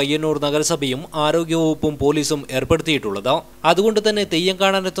നിയന്ത്രണമാണ് പയ്യന്നൂർ നഗരസഭയും ആരോഗ്യവകുപ്പും പോലീസും ഏർപ്പെടുത്തിയിട്ടുള്ളത്. അതുകൊണ്ട് തന്നെ തെയ്യം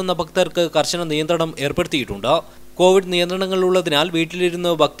കാണാനെത്തുന്ന ഭക്തർക്ക് കർശന നിയന്ത്രണം ഏർപ്പെടുത്തിയിട്ടുണ്ട്. കോവിഡ് നിയന്ത്രണങ്ങൾ ഉള്ളതിനാൽ വീട്ടിലിരുന്ന്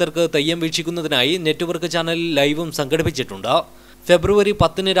ഭക്തർക്ക് തെയ്യം വീക്ഷിക്കുന്നതിനായി നെറ്റ്വർക്ക് ചാനലിൽ ലൈവും സംഘടിപ്പിച്ചിട്ടുണ്ട്. ഫെബ്രുവരി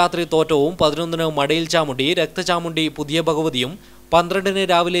 10 രാത്രി തോറ്റവും, 11 മടയിൽ ചാമുണ്ടി, രക്തചാമുണ്ടി, പുതിയ ഭഗവതിയും, 12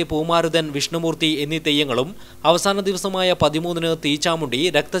 രാവിലെ പൂമാരുതൻ, വിഷ്ണുമൂർത്തി എന്നീ തെയ്യങ്ങളും, അവസാന ദിവസമായ 13 തീച്ചാമുണ്ടി,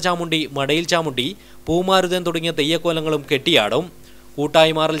 രക്തചാമുണ്ടി, മടയിൽ ചാമുണ്ടി, പൂമാരുതൻ തുടങ്ങിയ തെയ്യക്കോലങ്ങളും കെട്ടിയാടും.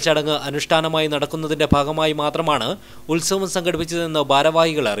 കൂട്ടായി മാറൽ ചടങ്ങ് അനുഷ്ഠാനമായി നടക്കുന്നതിന്റെ ഭാഗമായി മാത്രമാണ് ഉത്സവം സംഘടിപ്പിച്ചതെന്ന്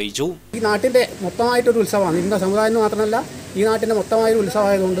ഭാരവാഹികൾ അറിയിച്ചു. ഈ നാട്ടിന്റെ മൊത്തമായിട്ടൊരു ഉത്സവമാണ്. ഇന്ന സമുദായം മാത്രമല്ല, ഈ നാട്ടിന്റെ മൊത്തമായൊരു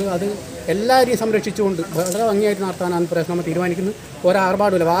ഉത്സവമായതുകൊണ്ട് അത് എല്ലാവരെയും സംരക്ഷിച്ചുകൊണ്ട് വളരെ ഭംഗിയായിട്ട് നടത്താനാണ് പ്രശ്നം നമ്മൾ തീരുമാനിക്കുന്നത്.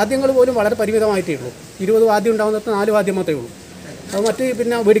 ഒരാർഭാടുമില്ല. വാദ്യങ്ങൾ പോലും വളരെ പരിമിതമായിട്ടേ ഉള്ളൂ. 20 വാദ്യം ഉണ്ടാകുന്നിടത്ത് 4 വാദ്യം മാത്രമേ ഉള്ളൂ. അത് മറ്റ്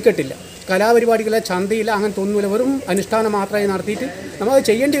പിന്നെ വെടിക്കെട്ടില്ല, കലാപരിപാടികളില്ല, ചന്തയില്ല, അങ്ങനത്തെ ഒന്നുമില്ല. വെറും അനുഷ്ഠാനം മാത്രമായി നടത്തിയിട്ട് നമ്മളത്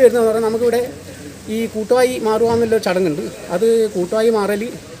ചെയ്യേണ്ടി വരുന്നതെന്ന് പറഞ്ഞാൽ നമുക്കിവിടെ ഈ കൂട്ടുവായി മാറുക എന്നുള്ളൊരു ചടങ്ങുണ്ട്. അത് കൂട്ടുവായി മാറൽ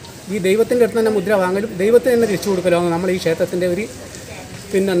ഈ ദൈവത്തിൻ്റെ അടുത്ത് തന്നെ മുദ്ര വാങ്ങലും ദൈവത്തിന് തന്നെ തിരിച്ചു കൊടുക്കലാണ് നമ്മൾ ഈ ക്ഷേത്രത്തിൻ്റെ ഒരു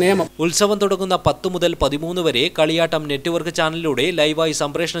നിയമം. ഉത്സവം തുടങ്ങുന്ന 10 മുതൽ 13 വരെ കളിയാട്ടം നെറ്റ്വർക്ക് ചാനലിലൂടെ ലൈവായി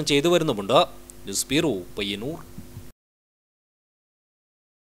സംപ്രേഷണം ചെയ്തു വരുന്നുമുണ്ട്. News bureau, Payyanur.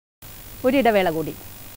 ഒരിടവേള കൂടി.